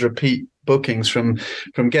get these repeat bookings from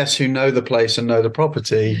guests who know the place and know the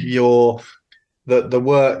property, the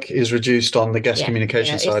work is reduced on the guest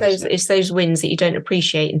communication side. It's those wins that you don't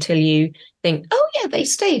appreciate until you think, oh yeah, they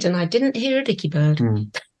stayed and I didn't hear a dicky bird.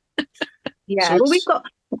 Yeah, well,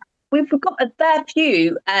 we've got a fair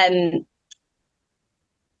few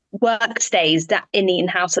work stays in Eaton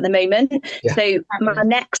House at the moment. So my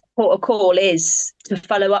next port of call is to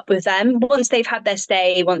follow up with them once they've had their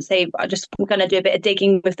stay. I'm going to do a bit of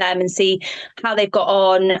digging with them and see how they've got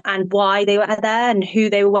on and why they were there and who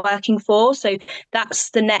they were working for. So that's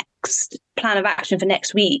the next plan of action for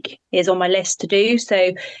next week, is on my list to do.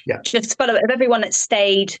 So just follow up with everyone that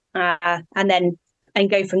stayed, and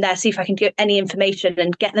go from there, see if I can get any information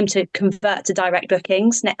and get them to convert to direct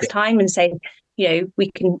bookings next time, and say, we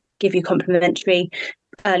can give you complimentary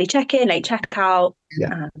early check-in, late check-out.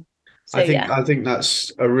 I think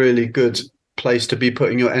that's a really good place to be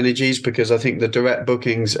putting your energies, because I think the direct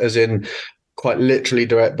bookings, as in quite literally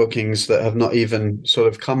direct bookings that have not even sort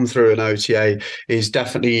of come through an OTA, is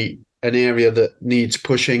definitely an area that needs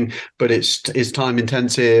pushing, but it's time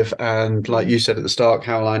intensive, and like you said at the start,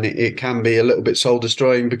 Caroline, it can be a little bit soul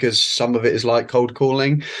destroying, because some of it is like cold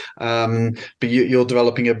calling, but you're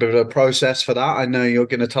developing a bit of a process for that. I know you're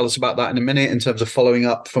going to tell us about that in a minute, in terms of following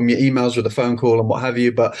up from your emails with a phone call and what have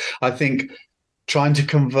you. But I think trying to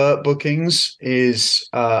convert bookings is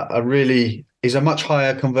a much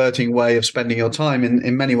higher converting way of spending your time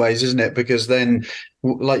in many ways, isn't it? Because then,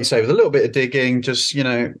 like you say, with a little bit of digging, just,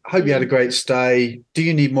 hope you had a great stay. Do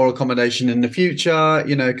you need more accommodation in the future?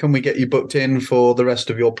 Can we get you booked in for the rest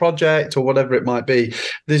of your project, or whatever it might be?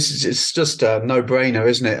 It's just a no-brainer,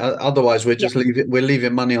 isn't it? Otherwise, we're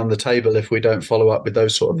leaving money on the table if we don't follow up with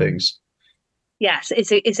those sort of things. Yes,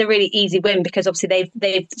 it's a really easy win, because obviously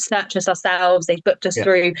they've searched us ourselves, they've booked us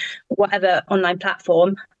through whatever online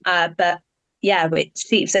platform, but it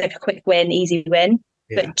seems like a quick win, easy win,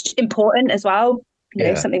 but important as well.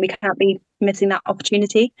 Something we can't be missing that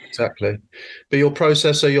opportunity. Exactly. But your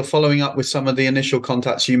process, so you're following up with some of the initial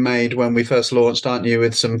contacts you made when we first launched, aren't you,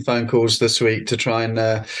 with some phone calls this week to try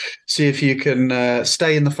and see if you can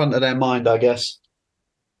stay in the front of their mind, I guess.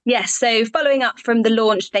 Yes, so following up from the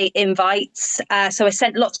launch date invites. So I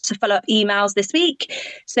sent lots of follow-up emails this week.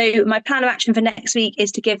 So my plan of action for next week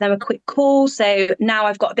is to give them a quick call. So now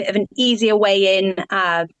I've got a bit of an easier way in,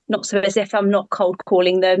 not so as if I'm not cold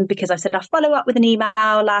calling them, because I said I'll follow up with an email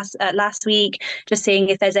last week, just seeing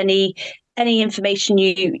if there's any information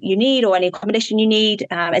you need, or any accommodation you need.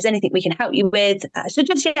 Is anything we can help you with? So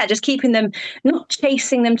just keeping them, not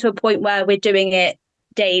chasing them to a point where we're doing it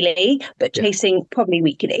daily, but chasing probably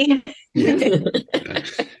weekly.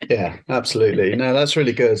 Yeah, absolutely. No, that's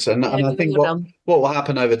really good. And I think what will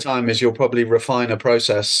happen over time is you'll probably refine a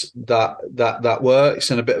process that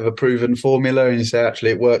works, and a bit of a proven formula, and you say,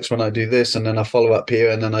 actually, it works when I do this, and then I follow up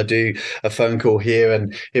here, and then I do a phone call here,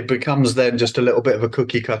 and it becomes then just a little bit of a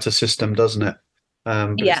cookie cutter system, doesn't it?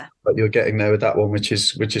 But you're getting there with that one, which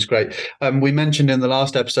is great. We mentioned in the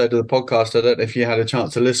last episode of the podcast, I don't know if you had a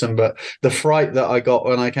chance to listen, but the fright that I got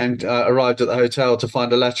when I arrived at the hotel to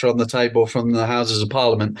find a letter on the table from the Houses of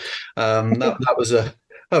Parliament, that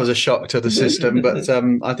was a shock to the system. But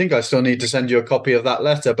I think I still need to send you a copy of that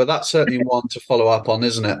letter. But that's certainly one to follow up on,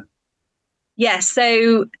 isn't it? Yes. Yeah,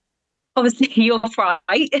 so obviously you're fright,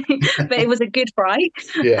 but it was a good fright.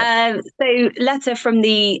 Yeah. So letter from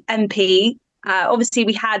the MP. Obviously,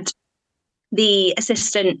 we had the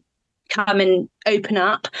assistant come and open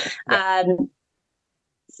up. Yeah.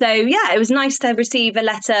 So yeah, it was nice to receive a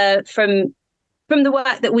letter from the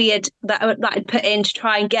work that I'd put in to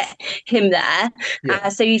try and get him there. Yeah.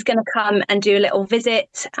 So he's going to come and do a little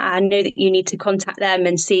visit. I know that you need to contact them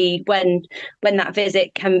and see when that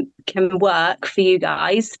visit can work for you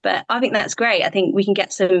guys. But I think that's great. I think we can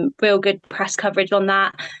get some real good press coverage on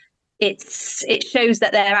that. It shows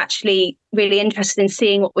that they're actually really interested in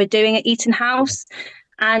seeing what we're doing at Eaton House.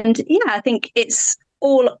 And yeah, I think it's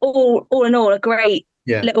all in all a great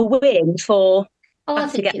little win for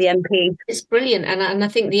us to get the MP. It's brilliant. And I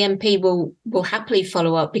think the MP will happily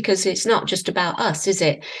follow up, because it's not just about us, is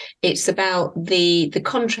it? It's about the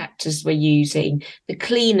contractors we're using, the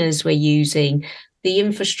cleaners we're using, the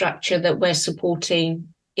infrastructure that we're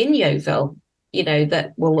supporting in Yeovil.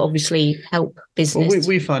 That will obviously help business. Well,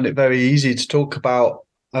 we find it very easy to talk about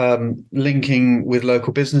linking with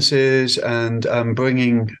local businesses and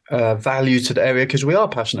bringing value to the area, because we are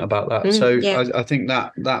passionate about that. I think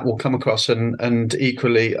that will come across, and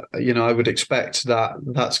equally, I would expect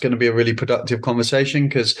that's going to be a really productive conversation,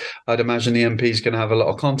 because I'd imagine the MP is going to have a lot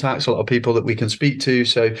of contacts, a lot of people that we can speak to.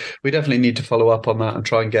 So we definitely need to follow up on that and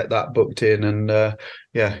try and get that booked in, and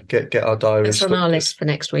get our diaries. It's on our list for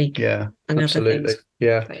next week. Yeah, absolutely.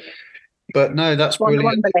 Yeah, but no, that's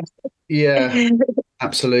brilliant. Yeah.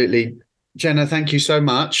 Absolutely. Jenna, thank you so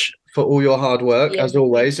much for all your hard work, as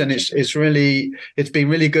always. And it's been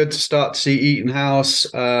really good to start to see Eaton House.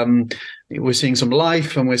 We're seeing some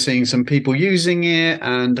life, and we're seeing some people using it,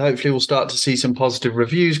 and hopefully we'll start to see some positive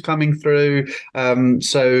reviews coming through. I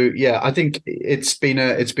think it's been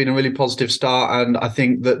a really positive start, and I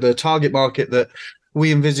think that the target market that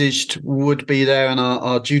we envisaged would be there, and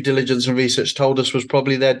our due diligence and research told us was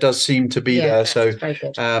probably there, does seem to be there. So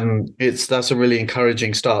that's a really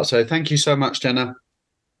encouraging start. So thank you so much, Jenna.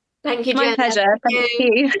 Thank you, Jenna. My pleasure. Thank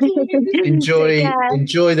you.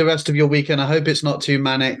 Enjoy the rest of your weekend. I hope it's not too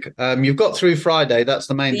manic. You've got through Friday. That's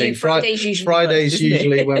the main thing. Friday's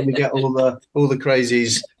usually when we get all the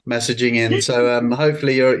crazies messaging in. So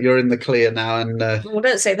hopefully you're in the clear now. And well,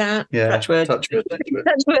 don't say that. Yeah, touch wood. Touch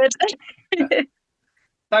wood.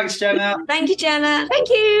 Thanks, Jenna. Thank you, Jenna. Thank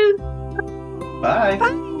you. Bye.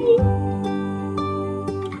 Bye.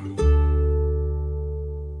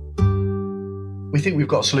 We think we've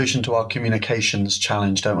got a solution to our communications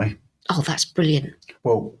challenge, don't we? Oh, that's brilliant.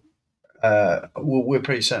 Well, we're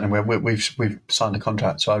pretty certain we've signed a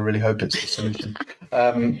contract, so I really hope it's a solution.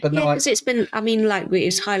 But no, because it's been. I mean, like it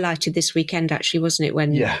was highlighted this weekend, actually, wasn't it?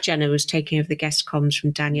 When Jenna was taking over the guest comms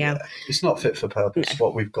from Danielle. Yeah, it's not fit for purpose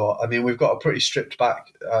what we've got. I mean, we've got a pretty stripped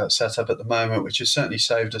back setup at the moment, which has certainly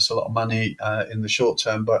saved us a lot of money in the short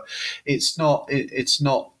term. But it's not. It's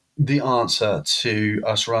not the answer to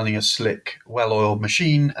us running a slick, well-oiled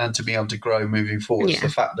machine and to be able to grow moving forward. The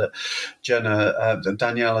fact that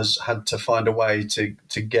Danielle has had to find a way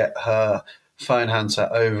to get her phone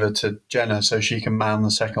handset over to Jenna so she can man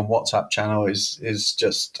the second WhatsApp channel is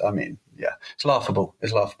just, I mean, it's laughable.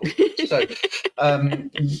 It's laughable. So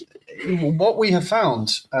what we have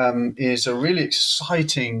found is a really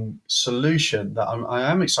exciting solution that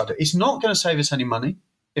I am excited. It's not going to save us any money.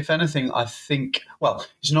 If anything, I think,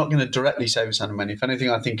 it's not going to directly save us any money. If anything,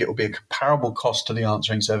 I think it will be a comparable cost to the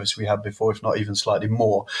answering service we had before, if not even slightly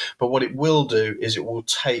more. But what it will do is it will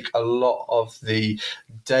take a lot of the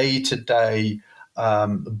day-to-day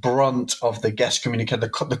brunt of the guest communication,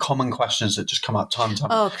 the common questions that just come up time and time.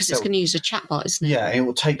 Oh, because it's going to use a chatbot, isn't it? Yeah, it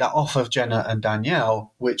will take that off of Jenna and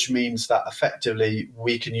Danielle, which means that effectively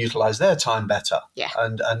we can utilise their time better. Yeah.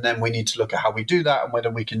 And then we need to look at how we do that and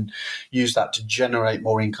whether we can use that to generate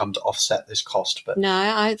more income to offset this cost. But no,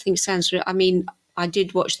 I think it sounds. I mean, I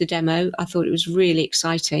did watch the demo. I thought it was really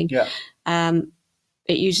exciting. Yeah.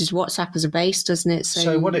 It uses WhatsApp as a base, doesn't it?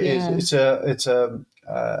 So what it is, it's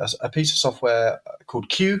a piece of software called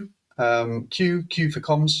Q for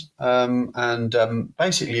comms, and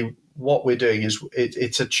basically what we're doing is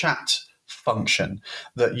it's a chat function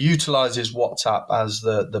that utilizes WhatsApp as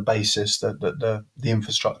the basis, the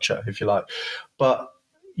infrastructure, if you like, but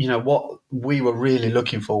what we were really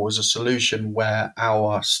looking for was a solution where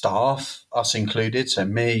our staff, us included, so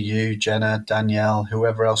me, you, Jenna, Danielle,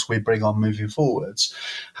 whoever else we bring on moving forwards,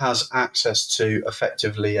 has access to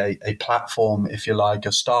effectively a platform, if you like,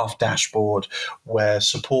 a staff dashboard where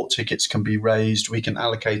support tickets can be raised. We can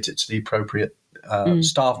allocate it to the appropriate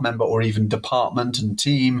staff member or even department and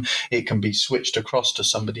team. It can be switched across to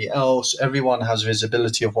somebody else. Everyone has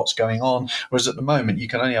visibility of what's going on. Whereas at the moment, you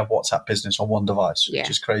can only have WhatsApp Business on one device, which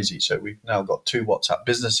is crazy. So we've now got 2 WhatsApp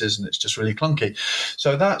businesses, and it's just really clunky.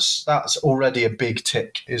 So that's already a big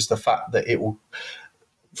tick, is the fact that it will,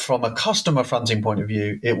 from a customer fronting point of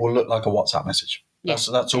view, it will look like a WhatsApp message. That's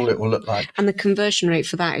all it will look like. And the conversion rate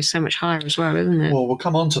for that is so much higher as well, isn't it? Well, we'll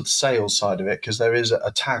come on to the sales side of it, because there is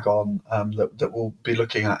a tag on that we'll be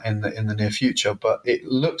looking at in the near future. But it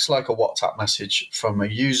looks like a WhatsApp message from a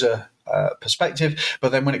user perspective.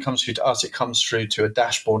 But then when it comes through to us, it comes through to a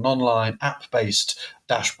dashboard, an online app-based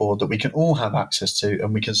dashboard that we can all have access to,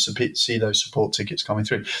 and we can see those support tickets coming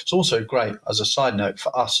through. It's also great, as a side note,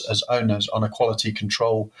 for us as owners on a quality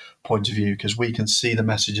control point of view, because we can see the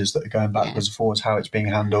messages that are going backwards and forwards, how it's being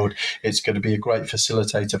handled. It's going to be a great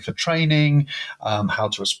facilitator for training, how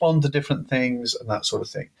to respond to different things and that sort of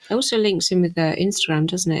thing. It also links in with Instagram,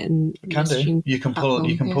 doesn't it? And it can do. You can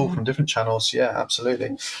pull from different channels. Yeah,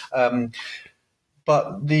 absolutely.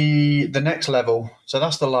 But the next level, so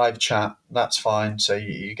that's the live chat. That's fine. So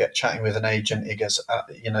you get chatting with an agent. It gets,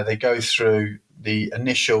 they go through the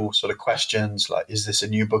initial sort of questions like, is this a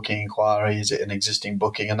new booking inquiry? Is it an existing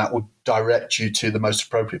booking? And that will direct you to the most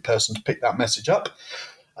appropriate person to pick that message up.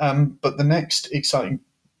 But the next exciting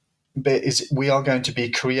bit is we are going to be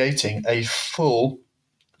creating a full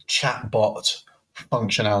chatbot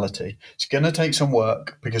functionality. It's going to take some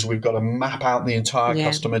work because we've got to map out the entire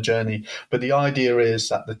customer journey. But the idea is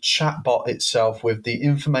that the chatbot itself, with the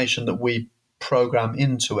information that we program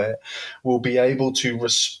into it, will be able to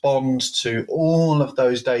respond to all of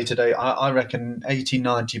those day-to-day. I reckon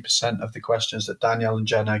 80-90% of the questions that Danielle and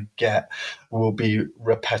Jenna get will be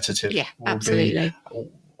repetitive. Yeah, absolutely.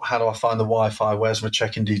 How do I find the Wi-Fi? Where's my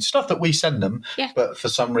check-in deed? Stuff that we send them, but for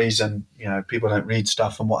some reason, people don't read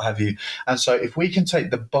stuff and what have you. And so if we can take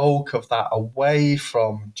the bulk of that away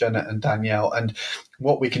from Jenna and Danielle, and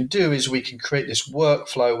what we can do is we can create this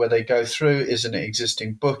workflow where they go through, is an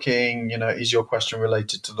existing booking, is your question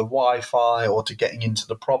related to the Wi-Fi or to getting into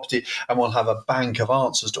the property? And we'll have a bank of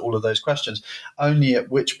answers to all of those questions. Only at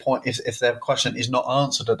which point, if their question is not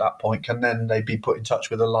answered at that point, can then they be put in touch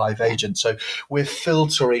with a live agent. So we're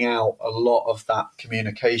filtering out a lot of that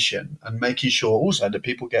communication and making sure also that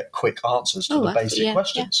people get quick answers to the basic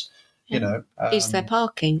questions. Is there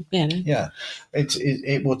parking?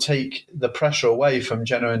 It will take the pressure away from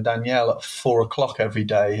Jenna and Danielle at 4:00 every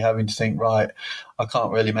day, having to think, right, I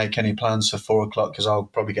can't really make any plans for 4:00 because I'll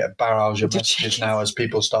probably get a barrage of messages now as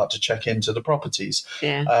people start to check into the properties.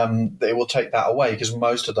 It will take that away because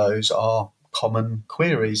most of those are common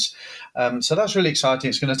queries. So that's really exciting.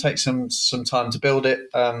 It's going to take some time to build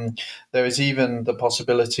it. There is even the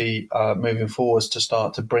possibility moving forwards to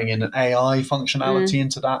start to bring in an AI functionality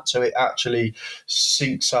into that. So it actually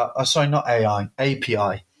syncs up, not AI,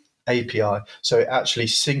 API. So it actually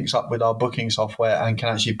syncs up with our booking software and can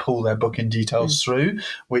actually pull their booking details through,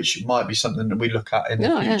 which might be something that we look at in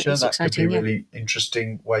the future. That could be a really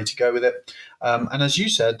interesting way to go with it. And as you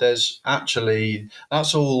said, that's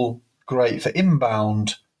all great for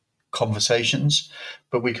inbound conversations,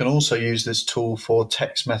 but we can also use this tool for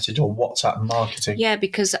text message or WhatsApp marketing. Yeah,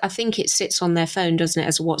 because I think it sits on their phone, doesn't it,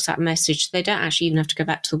 as a WhatsApp message. They don't actually even have to go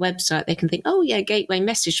back to the website. They can think, Gateway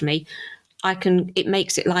messaged me. It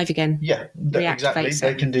makes it live again. Yeah, exactly.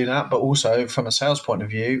 They can do that. But also from a sales point of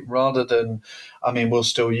view, rather than, we'll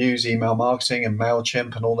still use email marketing and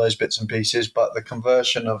MailChimp and all those bits and pieces, but the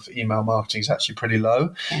conversion of email marketing is actually pretty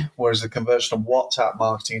low, whereas the conversion of WhatsApp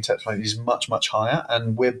marketing and text marketing is much, much higher.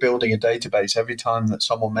 And we're building a database. Every time that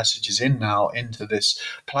someone messages in now into this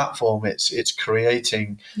platform, it's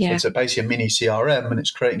creating, it's basically a mini CRM, and it's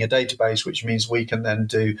creating a database, which means we can then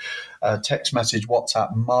do text message,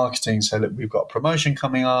 WhatsApp marketing. So that we've got a promotion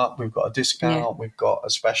coming up, we've got a discount, we've got a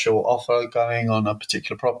special offer going on a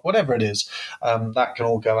particular product, whatever it is, that can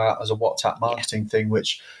all go out as a WhatsApp marketing thing,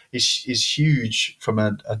 which is huge from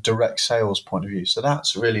a direct sales point of view. So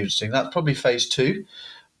that's really interesting. That's probably phase 2.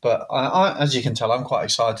 But I, as you can tell, I'm quite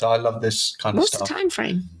excited. I love this kind of stuff. What's the time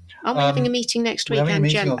frame? Are we having a meeting next week? We're having a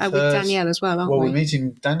meeting on with Thursday. Danielle as well, aren't we? we? We're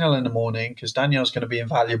meeting Danielle in the morning because Danielle's going to be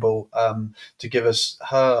invaluable to give us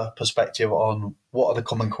her perspective on what are the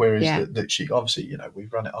common queries that she, obviously,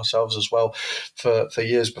 we've run it ourselves as well for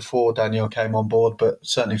years before Danielle came on board, but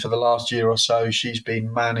certainly for the last year or so, she's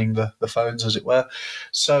been manning the phones, as it were.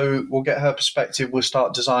 So we'll get her perspective. We'll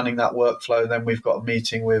start designing that workflow. Then we've got a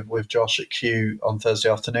meeting with Josh at Q on Thursday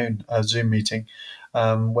afternoon, a Zoom meeting,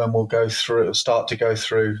 when we'll start to go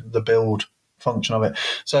through the build function of it.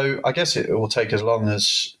 So I guess it will take as long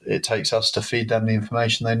as it takes us to feed them the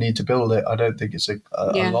information they need to build it. I don't think it's a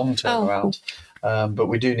long turnaround. But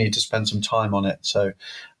we do need to spend some time on it. So,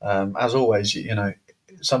 as always,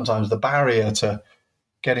 sometimes the barrier to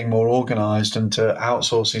getting more organised and to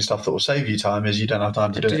outsourcing stuff that will save you time is you don't have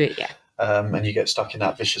time to do it. Yeah. And you get stuck in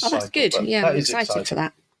that vicious cycle. That's good. But I'm excited for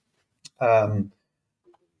that.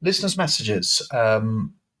 Listeners' messages.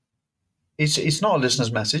 It's not a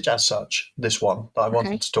listener's message as such, this one that I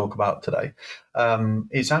wanted to talk about today.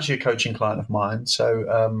 It's actually a coaching client of mine.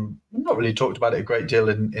 So we've not really talked about it a great deal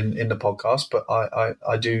in the podcast, but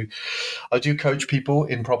I do coach people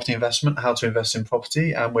in property investment, how to invest in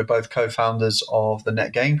property. And we're both co-founders of the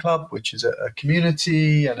Net Gain Club, which is a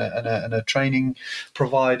community and a training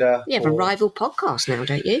provider. You have a rival podcast now,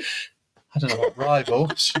 don't you? I don't know about rival.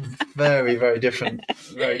 It's very, very different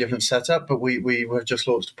setup. But we've just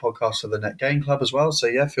launched a podcast for the Net Gain Club as well. So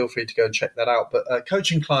yeah, feel free to go and check that out. But a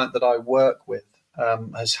coaching client that I work with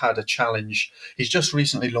has had a challenge. He's just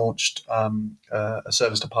recently launched a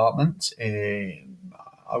serviced apartment in,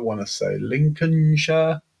 I want to say,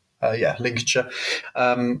 Lincolnshire. Lincolnshire.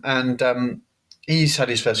 He's had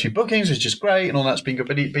his first few bookings, which is great, and all that's been good.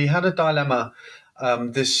 But he had a dilemma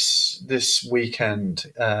this weekend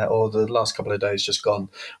or the last couple of days just gone,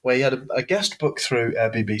 where he had a guest book through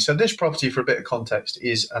Airbnb. So this property, for a bit of context,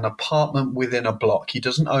 is an apartment within a block. He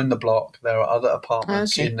doesn't own the block. There are other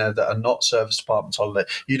apartments in there that are not serviced apartments holiday.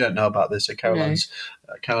 You don't know about this. So Caroline's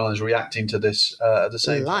reacting to this at the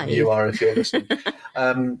same time you are if you're listening.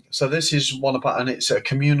 So this is one apartment, and it's a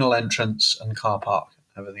communal entrance and car park.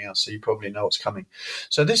 Everything else, so you probably know what's coming.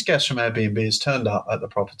 So this guest from Airbnb has turned up at the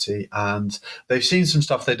property, and they've seen some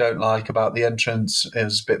stuff they don't like about the entrance. It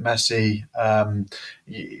was a bit messy,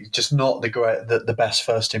 just not the best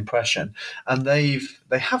first impression. And they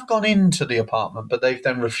have gone into the apartment, but they've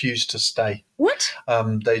then refused to stay. What?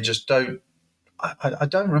 They just don't. I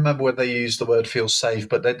don't remember whether they used the word feel safe,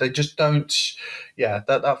 but they just don't. Yeah,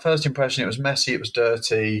 that first impression, it was messy, it was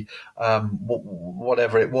dirty,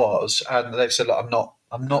 whatever it was, and they've said, look,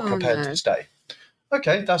 I'm not prepared to stay.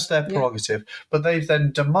 Okay, that's their prerogative, but they've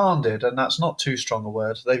then demanded, and that's not too strong a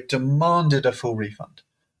word. They've demanded a full refund.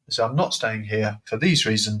 So I'm not staying here for these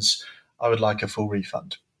reasons. I would like a full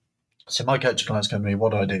refund. So my coaching client's going to me,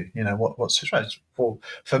 what do I do? What's the situation?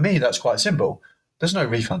 For me, that's quite simple. There's no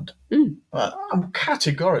refund.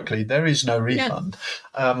 Categorically, there is no refund.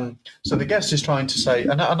 So the guest is trying to say,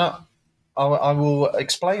 and I will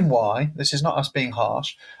explain why. This is not us being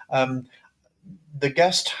harsh. The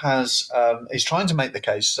guest is trying to make the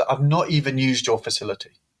case that I've not even used your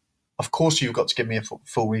facility. Of course, you've got to give me a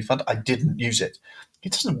full refund. I didn't use it.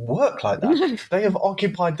 It doesn't work like that. No. They have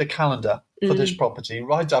occupied the calendar for this property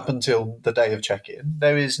right up until the day of check-in.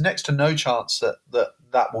 There is next to no chance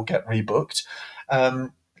that will get rebooked.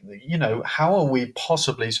 How are we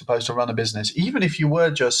possibly supposed to run a business, even if you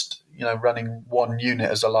were just, running one unit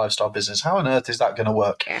as a lifestyle business? How on earth is that going to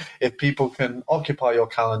work if people can occupy your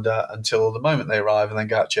calendar until the moment they arrive and then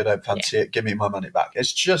go, actually, I don't fancy it, give me my money back?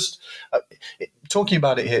 It's just, talking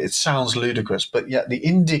about it here, it sounds ludicrous, but yet the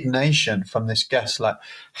indignation from this guest, like,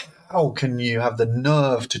 how can you have the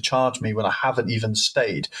nerve to charge me when I haven't even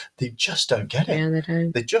stayed? They just don't get it. Yeah, they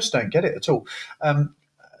don't. They just don't get it at all.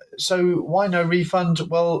 So why no refund?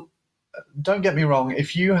 Well, don't get me wrong.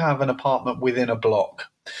 If you have an apartment within a block,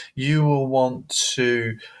 you will want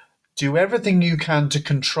to do everything you can to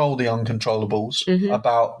control the uncontrollables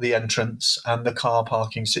about the entrance and the car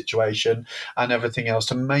parking situation and everything else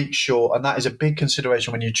to make sure. And that is a big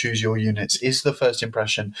consideration when you choose your units. Is the first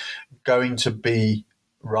impression going to be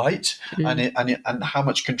right? And how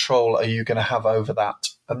much control are you going to have over that?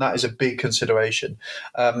 And that is a big consideration.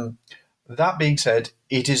 That being said,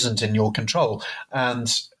 it isn't in your control, and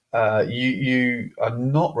you are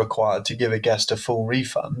not required to give a guest a full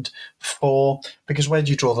refund because where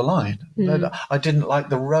do you draw the line? I didn't like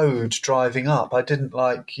the road driving up. I didn't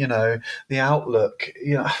like the outlook.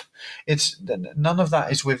 It's none of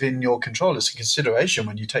that is within your control. It's a consideration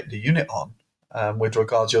when you take the unit on. with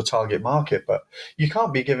regards to your target market. But you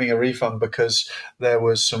can't be giving a refund because there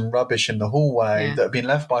was some rubbish in the hallway that had been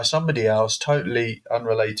left by somebody else, totally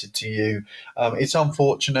unrelated to you. It's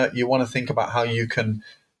unfortunate. You want to think about how you can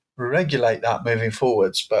regulate that moving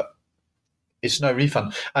forwards, but it's no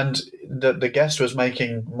refund. And the guest was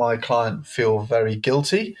making my client feel very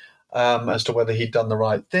guilty as to whether he'd done the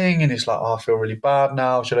right thing. And he's like, I feel really bad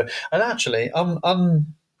now. Should I? And actually,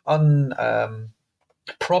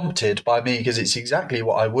 prompted by me, because it's exactly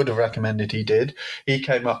what I would have recommended he did, he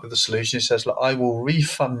came up with a solution. He says, look, I will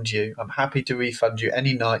refund you. I'm happy to refund you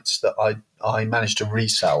any nights that I managed to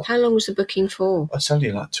resell. How long was the booking for? It's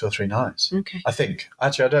only like 2 or 3 nights. Okay. I think.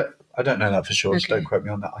 Actually, I don't know that for sure, so don't quote me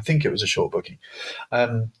on that. I think it was a short booking.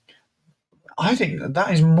 I think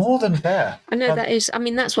that is more than fair. I know that is. I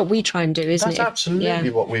mean, that's what we try and do, isn't it? That's absolutely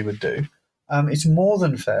what we would do. It's more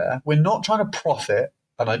than fair. We're not trying to profit.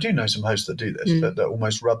 And I do know some hosts that do this, that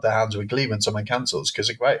almost rub their hands with glee when someone cancels, because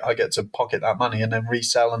it's great, I get to pocket that money and then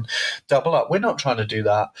resell and double up. We're not trying to do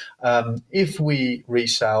that. If we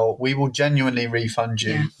resell, we will genuinely refund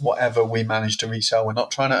you whatever we manage to resell. We're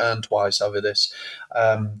not trying to earn twice over this.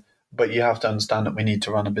 But you have to understand that we need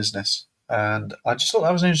to run a business. And I just thought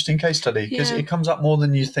that was an interesting case study, because it comes up more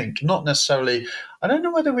than you think. Not necessarily, I don't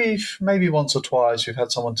know whether maybe once or twice we've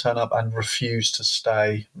had someone turn up and refuse to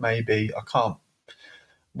stay. Maybe, I can't.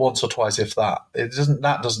 Once or twice, if that.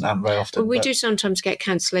 That doesn't happen very often. Well, we do sometimes get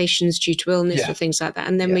cancellations due to illness or things like that,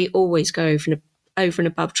 and then we always go over and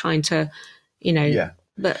above trying to,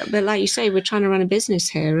 But like you say, we're trying to run a business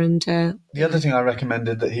here, and the other thing I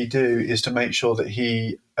recommended that he do is to make sure that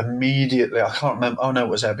he immediately, I can't remember, oh no, it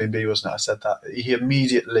was Airbnb, wasn't it? I said that. He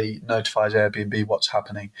immediately notifies Airbnb what's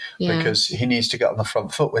happening, because he needs to get on the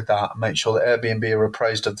front foot with that and make sure that Airbnb are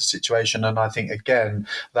appraised of the situation. And I think, again,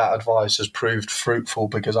 that advice has proved fruitful,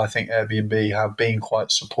 because I think Airbnb have been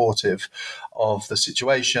quite supportive of the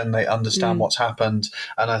situation. They understand what's happened.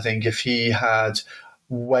 And I think if he had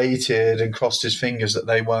waited and crossed his fingers that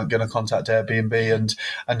they weren't going to contact Airbnb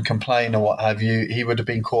and complain or what have you, he would have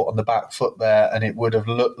been caught on the back foot there, and it would have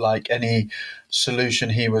looked like any solution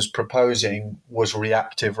he was proposing was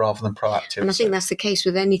reactive rather than proactive. And I think that's the case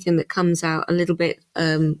with anything that comes out a little bit,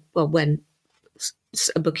 when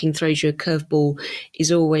a booking throws you a curveball,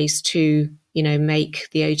 is always to make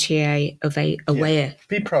the OTA aware.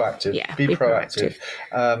 Be proactive. Yeah, be proactive.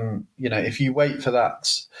 If you wait for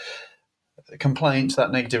that complaint,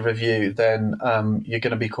 that negative review, then you're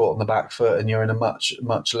going to be caught on the back foot, and you're in a much,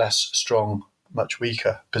 much less strong, much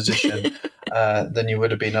weaker position than you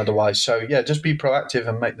would have been otherwise. So just be proactive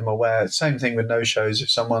and make them aware. Same thing with no-shows. If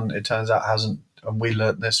someone, it turns out, hasn't, and we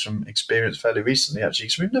learnt this from experience fairly recently, actually,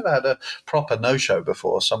 because we've never had a proper no-show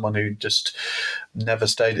before. Someone who just never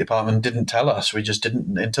stayed at the apartment, didn't tell us. We just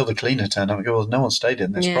didn't until the cleaner turned up. We go, well, no one stayed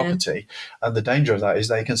in this property. And the danger of that is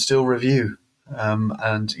they can still review.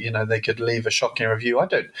 And they could leave a shocking review. I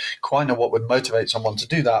don't quite know what would motivate someone to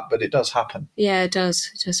do that, but it does happen. Yeah, it does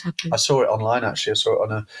happen. I saw it online, actually. I saw it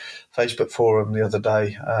on a Facebook forum the other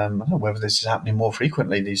day. I don't know whether this is happening more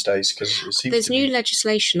frequently these days, because it seems there's new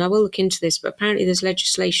legislation. I will look into this, but apparently there's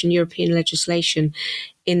European legislation,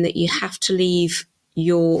 in that you have to leave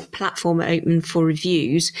your platform open for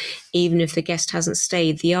reviews even if the guest hasn't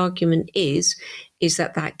stayed. The argument is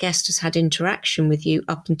that guest has had interaction with you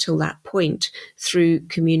up until that point through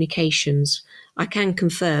communications. I can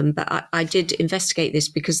confirm, but I did investigate this,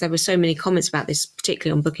 because there were so many comments about this,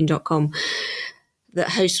 particularly on booking.com, that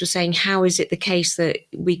hosts were saying, how is it the case that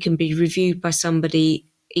we can be reviewed by somebody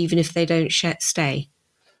even if they don't stay?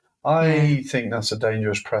 I think that's a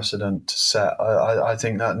dangerous precedent to set. I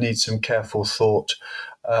think that needs some careful thought,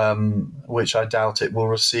 which I doubt it will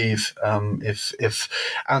receive if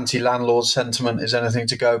anti-landlord sentiment is anything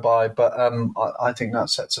to go by. But I think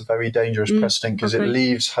that sets a very dangerous precedent, because it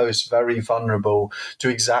leaves hosts very vulnerable to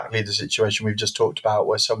exactly the situation we've just talked about,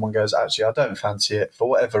 where someone goes, actually, I don't fancy it for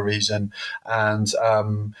whatever reason, and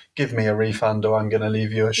give me a refund, or I'm going to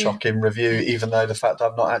leave you a shocking review, even though the fact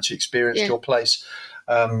I've not actually experienced your place.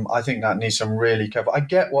 I think that needs some really careful. I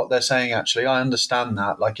get what they're saying, actually. I understand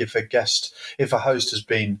that. Like, if a host has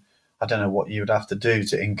been, I don't know what you would have to do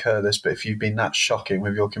to incur this, but if you've been that shocking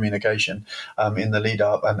with your communication in the lead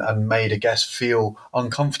up and made a guest feel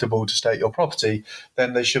uncomfortable to stay at your property,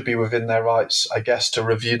 then they should be within their rights, I guess, to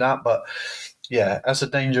review that. But as a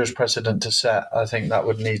dangerous precedent to set, I think that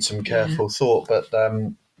would need some careful thought. But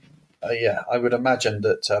I would imagine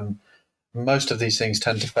that most of these things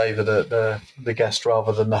tend to favour the guest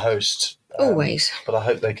rather than the host. Always. But I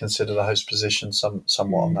hope they consider the host position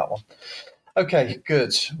somewhat on that one. Okay,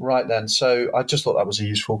 good. Right then. So I just thought that was a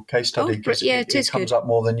useful case study, because it comes up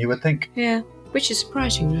more than you would think. Yeah, which is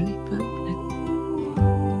surprising, really. But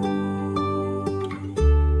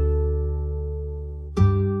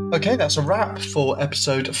Okay, that's a wrap for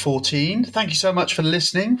episode 14. Thank you so much for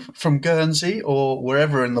listening from Guernsey or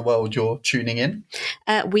wherever in the world you're tuning in.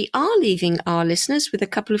 We are leaving our listeners with a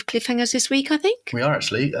couple of cliffhangers this week, I think. We are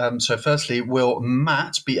actually. So firstly, will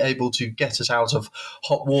Matt be able to get us out of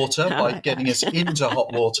hot water by getting us into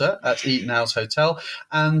hot water at Eaton House Hotel?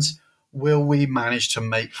 And will we manage to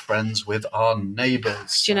make friends with our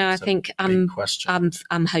neighbours? Do you know, I think I'm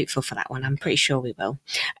hopeful for that one. I'm pretty sure we will.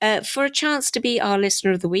 For a chance to be our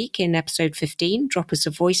listener of the week in episode 15, drop us a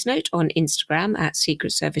voice note on Instagram at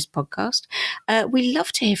Secret Service Podcast. We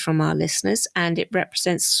love to hear from our listeners, and it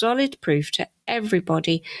represents solid proof to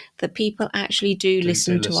everybody that people actually do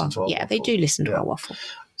listen to our waffle. They do listen to our waffle.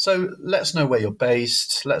 So let us know where you're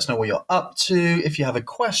based. Let us know what you're up to. If you have a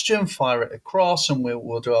question, fire it across and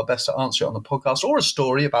we'll do our best to answer it on the podcast, or a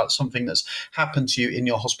story about something that's happened to you in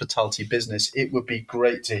your hospitality business. It would be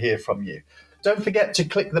great to hear from you. Don't forget to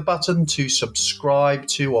click the button to subscribe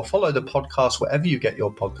to or follow the podcast wherever you get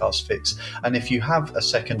your podcast fix. And if you have a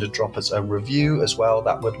second to drop us a review as well,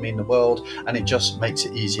 that would mean the world. And it just makes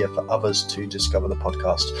it easier for others to discover the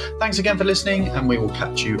podcast. Thanks again for listening, and we will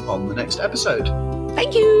catch you on the next episode.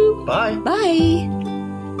 Thank you. Bye. Bye.